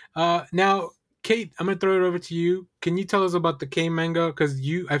 Now, Kate, I'm gonna throw it over to you. Can you tell us about the K manga? Because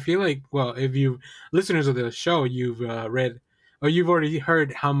I feel like, well, if you listeners of the show, you've read or you've already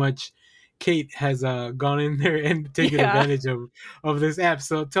heard how much Kate has gone in there and taken Yeah. advantage of this app.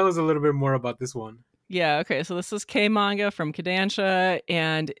 So tell us a little bit more about this one. Yeah, okay. So this is K manga from Kodansha,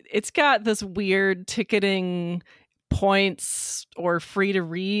 and it's got this weird ticketing points or free to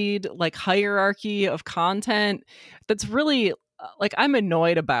read like hierarchy of content that's really like I'm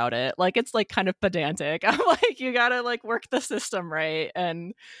annoyed about it. Like it's like kind of pedantic. I'm like you got to like work the system right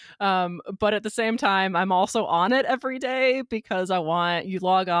and but at the same time I'm also on it every day because I want you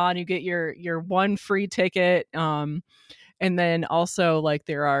log on, you get your one free ticket and then also like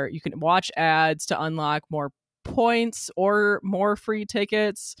you can watch ads to unlock more points or more free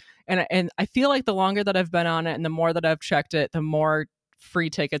tickets. And I feel like the longer that I've been on it and the more that I've checked it, the more free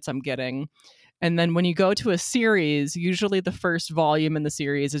tickets I'm getting. And then when you go to a series, usually the first volume in the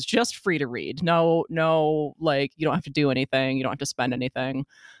series is just free to read. No, like you don't have to do anything, you don't have to spend anything.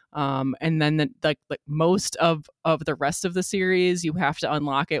 And then like most of the rest of the series, you have to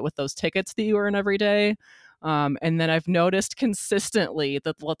unlock it with those tickets that you earn every day. And then I've noticed consistently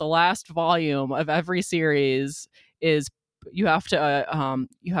that the last volume of every series is you have to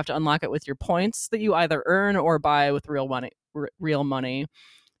unlock it with your points that you either earn or buy with real money. Real money.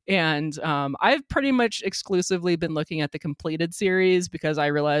 And I've pretty much exclusively been looking at the completed series because I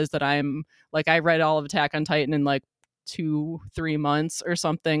realized that I'm like I read all of Attack on Titan in like 2-3 months or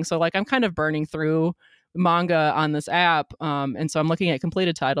something. So like I'm kind of burning through manga on this app, and so I'm looking at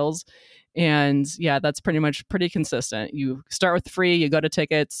completed titles. And yeah, that's pretty consistent. You start with free, you go to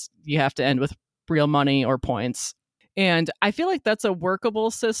tickets, you have to end with real money or points. And I feel like that's a workable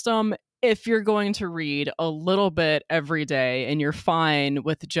system if you're going to read a little bit every day and you're fine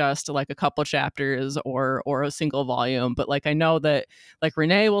with just like a couple chapters or a single volume. But like I know that like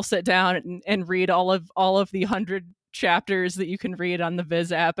Renee will sit down and read all of the 100 chapters that you can read on the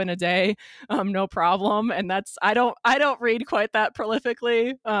Viz app in a day, no problem. And that's I don't read quite that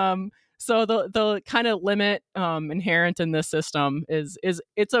prolifically. So the kind of limit inherent in this system is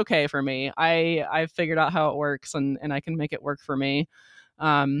it's okay for me. I've figured out how it works and I can make it work for me.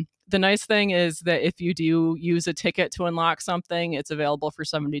 The nice thing is that if you do use a ticket to unlock something, it's available for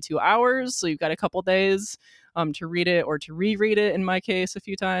 72 hours. So you've got a couple days to read it or to reread it, in my case, a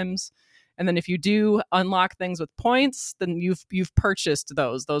few times. And then if you do unlock things with points, then you've purchased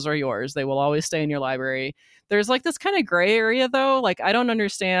those. Those are yours. They will always stay in your library. There's like this kind of gray area though. Like I don't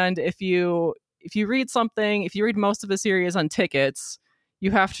understand if you read something, if you read most of a series on tickets,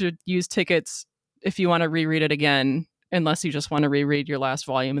 you have to use tickets if you want to reread it again unless you just want to reread your last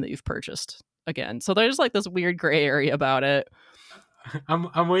volume that you've purchased again. So there's like this weird gray area about it.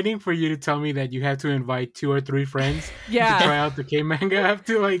 I'm waiting for you to tell me that you have to invite 2 or 3 friends to Yeah. try out the K manga app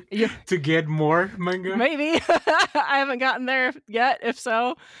to like You, to get more manga. maybe I haven't gotten there yet. If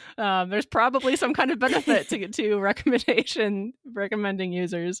so, there's probably some kind of benefit to recommending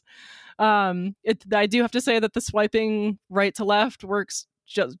users. I do have to say that the swiping right to left works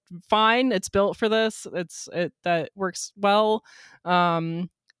just fine. It's built for this. That works well.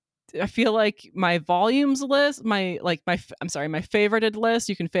 I feel like my volumes list, I'm sorry, my favorited list,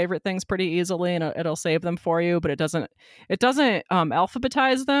 you can favorite things pretty easily and it'll save them for you, but it doesn't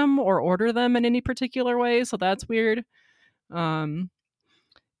alphabetize them or order them in any particular way, so that's weird. Um,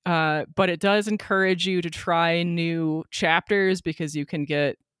 but it does encourage you to try new chapters because you can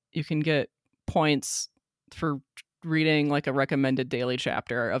get points for reading like a recommended daily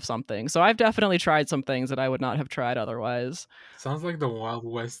chapter of something. So I've definitely tried some things that I would not have tried otherwise. Sounds like the Wild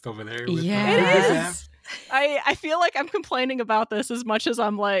West over there with It this app. Yes. is. I feel like I'm complaining about this as much as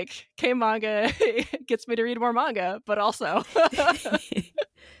I'm like, K manga gets me to read more manga, but also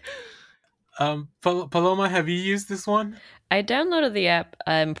Paloma, have you used this one? I downloaded the app.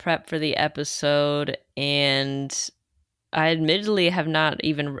 I'm prepped for the episode, and I admittedly have not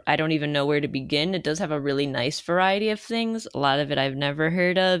even, I don't even know where to begin. It does have a really nice variety of things. A lot of it I've never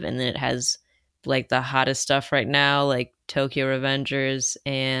heard of, and then it has like the hottest stuff right now, like Tokyo Revengers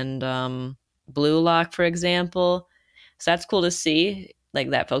and Blue Lock, for example. So that's cool to see, like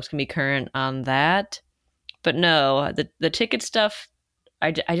that folks can be current on that. But no, the ticket stuff,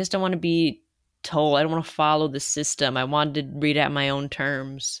 I just don't want to be told. I don't want to follow the system. I wanted to read at my own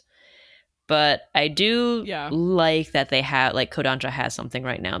terms. But I do yeah. like that they have, like, Kodansha has something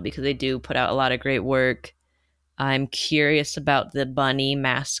right now because they do put out a lot of great work. I'm curious about the bunny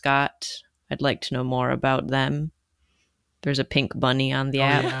mascot. I'd like to know more about them. There's a pink bunny on the Oh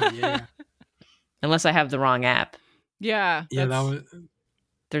app. yeah. Unless I have the wrong app. Yeah. Yeah, that was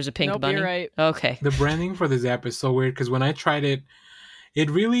There's a pink Nope, bunny? you're right. Okay. the branding for this app is so weird because when I tried it, it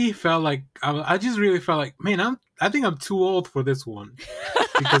really felt like I just really felt like, man, I think I'm too old for this one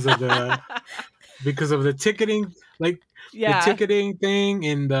because of the ticketing, like the Yeah. ticketing thing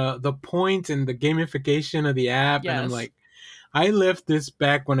and the points and the gamification of the app, and I'm Yes. like, I left this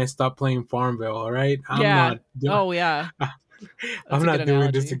back when I stopped playing Farmville. All right, Yeah. Oh yeah. That's I'm a good not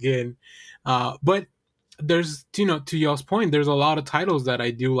doing this analogy. again. But there's, to y'all's point, there's a lot of titles that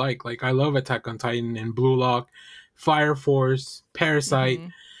I do like. Like I love Attack on Titan and Blue Lock, Fire Force, Parasite. Mm-hmm.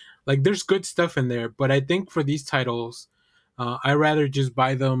 Like there's good stuff in there, but I think for these titles, I rather just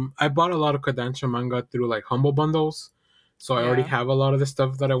buy them. I bought a lot of Kodansha manga through like Humble Bundles, so I already Yeah. have a lot of the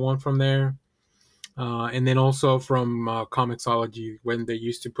stuff that I want from there. And then also from Comixology when they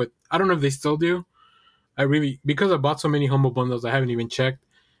used to put. I don't know if they still do. I really, because I bought so many Humble Bundles, I haven't even checked.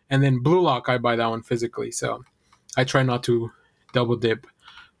 And then Blue Lock, I buy that one physically, so I try not to double dip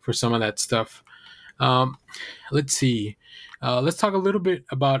for some of that stuff. Um, let's see. Let's talk a little bit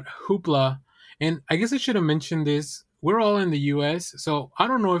about Hoopla. And I guess I should have mentioned this. We're all in the US, so I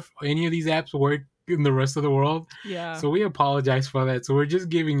don't know if any of these apps work in the rest of the world. Yeah. So we apologize for that. So we're just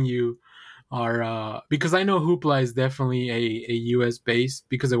giving you our, because I know Hoopla is definitely a US base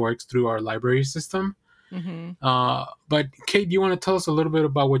because it works through our library system. Mm-hmm. But Kate, do you want to tell us a little bit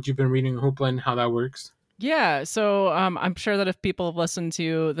about what you've been reading in Hoopla and how that works? Yeah, so I'm sure that if people have listened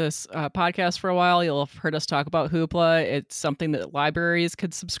to this podcast for a while, you'll have heard us talk about Hoopla. It's something that libraries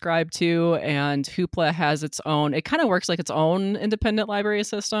could subscribe to, and Hoopla has its own. It kind of works like its own independent library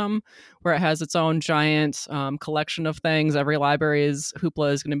system, where it has its own giant collection of things. Every library's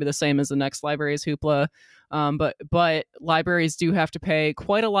Hoopla is going to be the same as the next library's Hoopla. But libraries do have to pay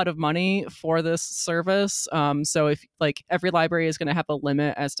quite a lot of money for this service. So if like every library is going to have a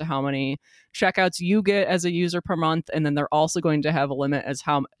limit as to how many checkouts you get as a user per month, and then they're also going to have a limit as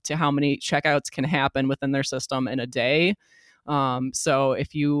how many checkouts can happen within their system in a day. So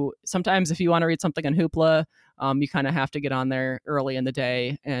if you want to read something on Hoopla, you kind of have to get on there early in the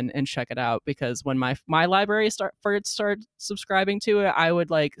day and check it out, because when my library started subscribing to it, I would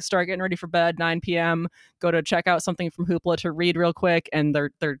like start getting ready for bed 9 p.m., go to check out something from Hoopla to read real quick, and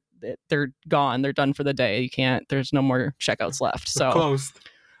they're gone. They're done for the day. You can't. There's no more checkouts left. So Closed.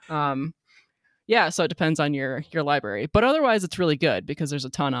 yeah, so it depends on your library, but otherwise it's really good because there's a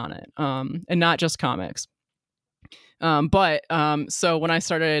ton on it, and not just comics. So when I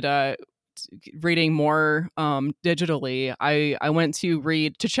started reading more digitally, I went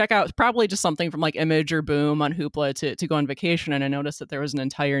to check out probably just something from like Image or Boom on Hoopla to go on vacation, and I noticed that there was an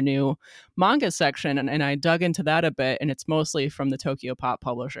entire new manga section, and I dug into that a bit, and it's mostly from the Tokyo Pop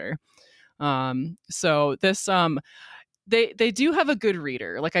publisher. So this they do have a good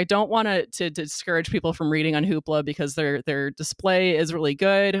reader. Like I don't want to discourage people from reading on Hoopla because their display is really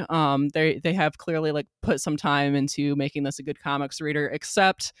good. They have clearly like put some time into making this a good comics reader,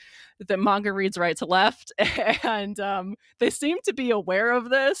 except that manga reads right to left, and they seem to be aware of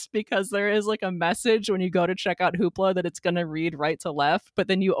this because there is like a message when you go to check out Hoopla that it's going to read right to left, but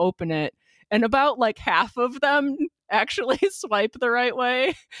then you open it and about like half of them actually swipe the right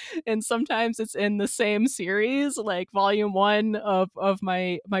way, and sometimes it's in the same series, like volume 1 of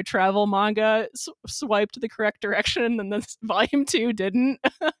my travel manga swiped the correct direction, and then volume 2 didn't.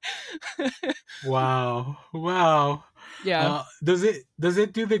 Wow. Yeah. Does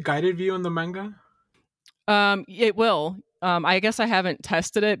it do the guided view on the manga? It will. I guess I haven't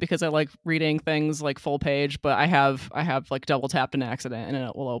tested it because I like reading things like full page, but I have like double tapped an accident and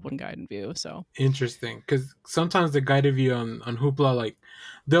it will open guide and view. So Interesting, because sometimes the guided view on Hoopla, like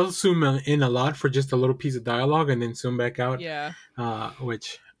they'll zoom in a lot for just a little piece of dialogue and then zoom back out. yeah,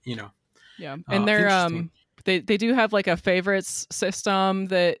 Which yeah, and they're interesting. they do have like a favorites system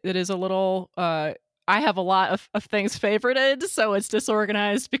that is a little I have a lot of things favorited, so it's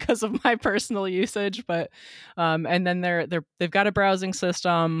disorganized because of my personal usage. But and then they've got a browsing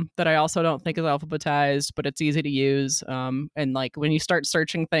system that I also don't think is alphabetized, but it's easy to use. And like when you start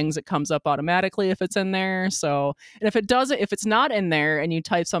searching things, it comes up automatically if it's in there. So, and if it doesn't, if it's not in there and you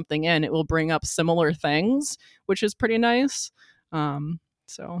type something in, it will bring up similar things, which is pretty nice.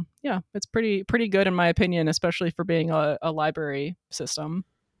 So yeah, it's pretty good in my opinion, especially for being a library system.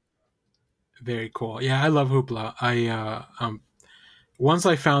 Very cool. Yeah, I love Hoopla. Once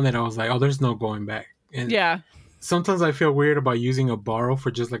I found it, I was like, oh, there's no going back. And Yeah, sometimes I feel weird about using a borrow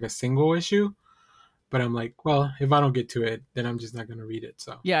for just like a single issue, but I'm like, well, if I don't get to it, then I'm just not gonna read it.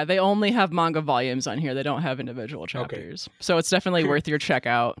 So yeah, they only have manga volumes on here. They don't have individual okay, chapters, so it's definitely worth your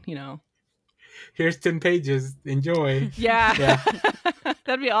checkout. You know. here's 10 pages. Enjoy. Yeah, Yeah.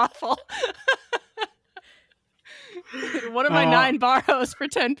 that'd be awful. One of my 9 borrows for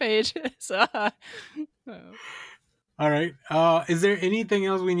 10 pages. All right. Is there anything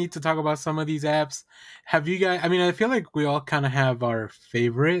else we need to talk about some of these apps? Have you guys? I mean, I feel like we all kind of have our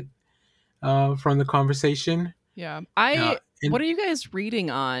favorite from the conversation. Yeah. And What are you guys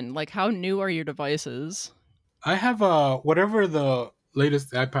reading on? Like, how new are your devices? I have whatever the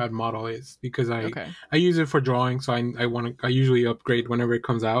latest iPad model is because Okay. I use it for drawing, so I usually upgrade whenever it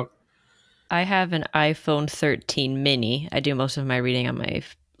comes out. I have an iPhone 13 mini. I do most of my reading on my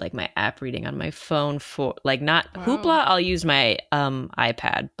app reading on my phone for like not Wow. Hoopla. I'll use my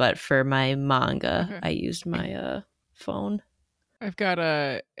iPad, but for my manga, Okay. I used my phone. I've got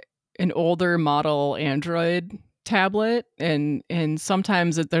an older model Android tablet, and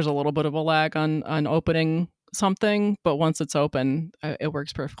sometimes there's a little bit of a lag on opening something, but once it's open, it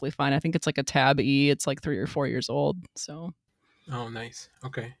works perfectly fine. I think it's like a Tab E. It's like 3 or 4 years old. So. Oh, nice.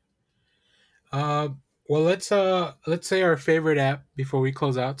 Okay. Well, let's say our favorite app before we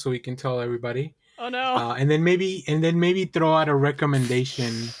close out, so we can tell everybody. Oh no. And then maybe throw out a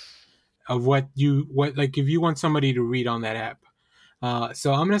recommendation of what like if you want somebody to read on that app.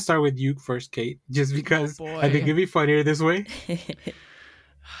 So I'm gonna start with you first, Kate, just because boy. I think it'd be funnier this way.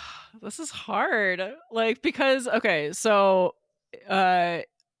 This is hard. Like, because okay, so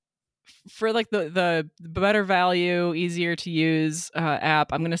for like the better value, easier to use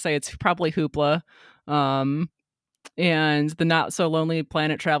app, I'm gonna say it's probably Hoopla. And the Not So Lonely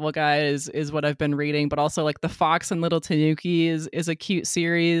Planet Travel Guide is what I've been reading, but also like the Fox and Little Tanuki is a cute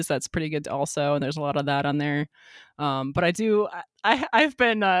series that's pretty good also, and there's a lot of that on there. But I've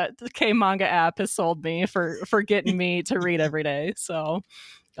been the K Manga app has sold me for getting me to read every day. So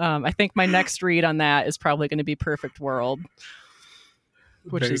I think my next read on that is probably going to be Perfect World,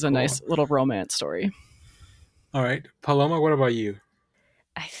 which Very is a cool. nice little romance story. All right, Paloma, what about you?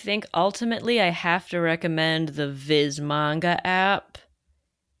 I think ultimately I have to recommend the Viz Manga app.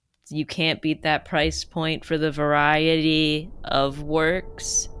 You can't beat that price point for the variety of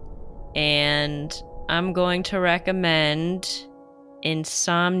works. And I'm going to recommend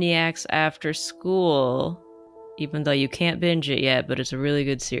Insomniacs After School, even though you can't binge it yet, but it's a really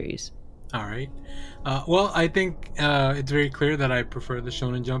good series. All right. Well, I think it's very clear that I prefer the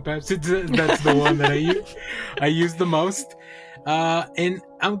Shonen Jump apps. That's the one that I use the most. And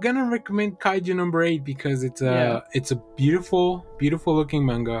I'm gonna recommend Kaiju number 8 because it's a beautiful looking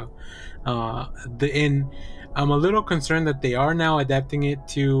manga. And I'm a little concerned that they are now adapting it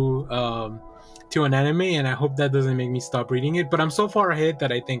to an anime, and I hope that doesn't make me stop reading it. But I'm so far ahead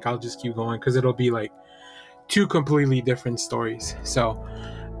that I think I'll just keep going because it'll be like 2 completely different stories. So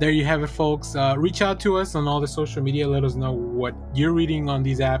there you have it, folks. Reach out to us on all the social media. Let us know what you're reading on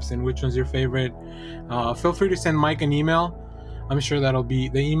these apps and which one's your favorite. Feel free to send Mike an email. I'm sure that'll be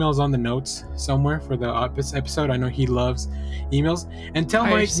the emails on the notes somewhere for the episode. I know he loves emails. And tell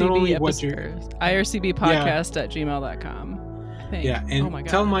Mike not only what your IRCBpodcast at gmail.com. Yeah, and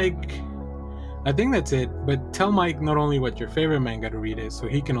tell Mike, I think that's it, but tell Mike not only what your favorite manga to read is, so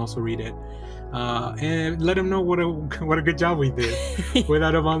he can also read it. And let him know what a good job we did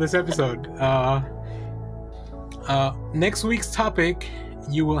without him on this episode. Next week's topic,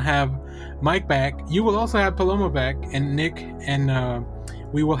 you will have Mike back. You will also have Paloma back and Nick, and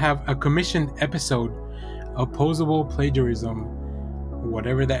we will have a commissioned episode, Opposable Plagiarism.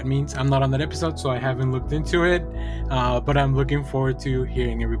 whatever that means. I'm not on that episode, so I haven't looked into it, but I'm looking forward to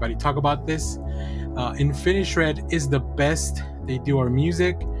hearing everybody talk about this. Infinity Red is the best. They do our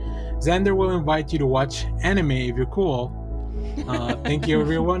music. Xander will invite you to watch anime if you're cool. Thank you,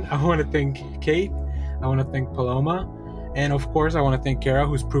 everyone. I want to thank Kate. I want to thank Paloma. And of course, I want to thank Kara,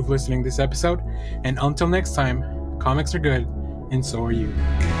 who's proof listening this episode. And until next time, comics are good, and so are you.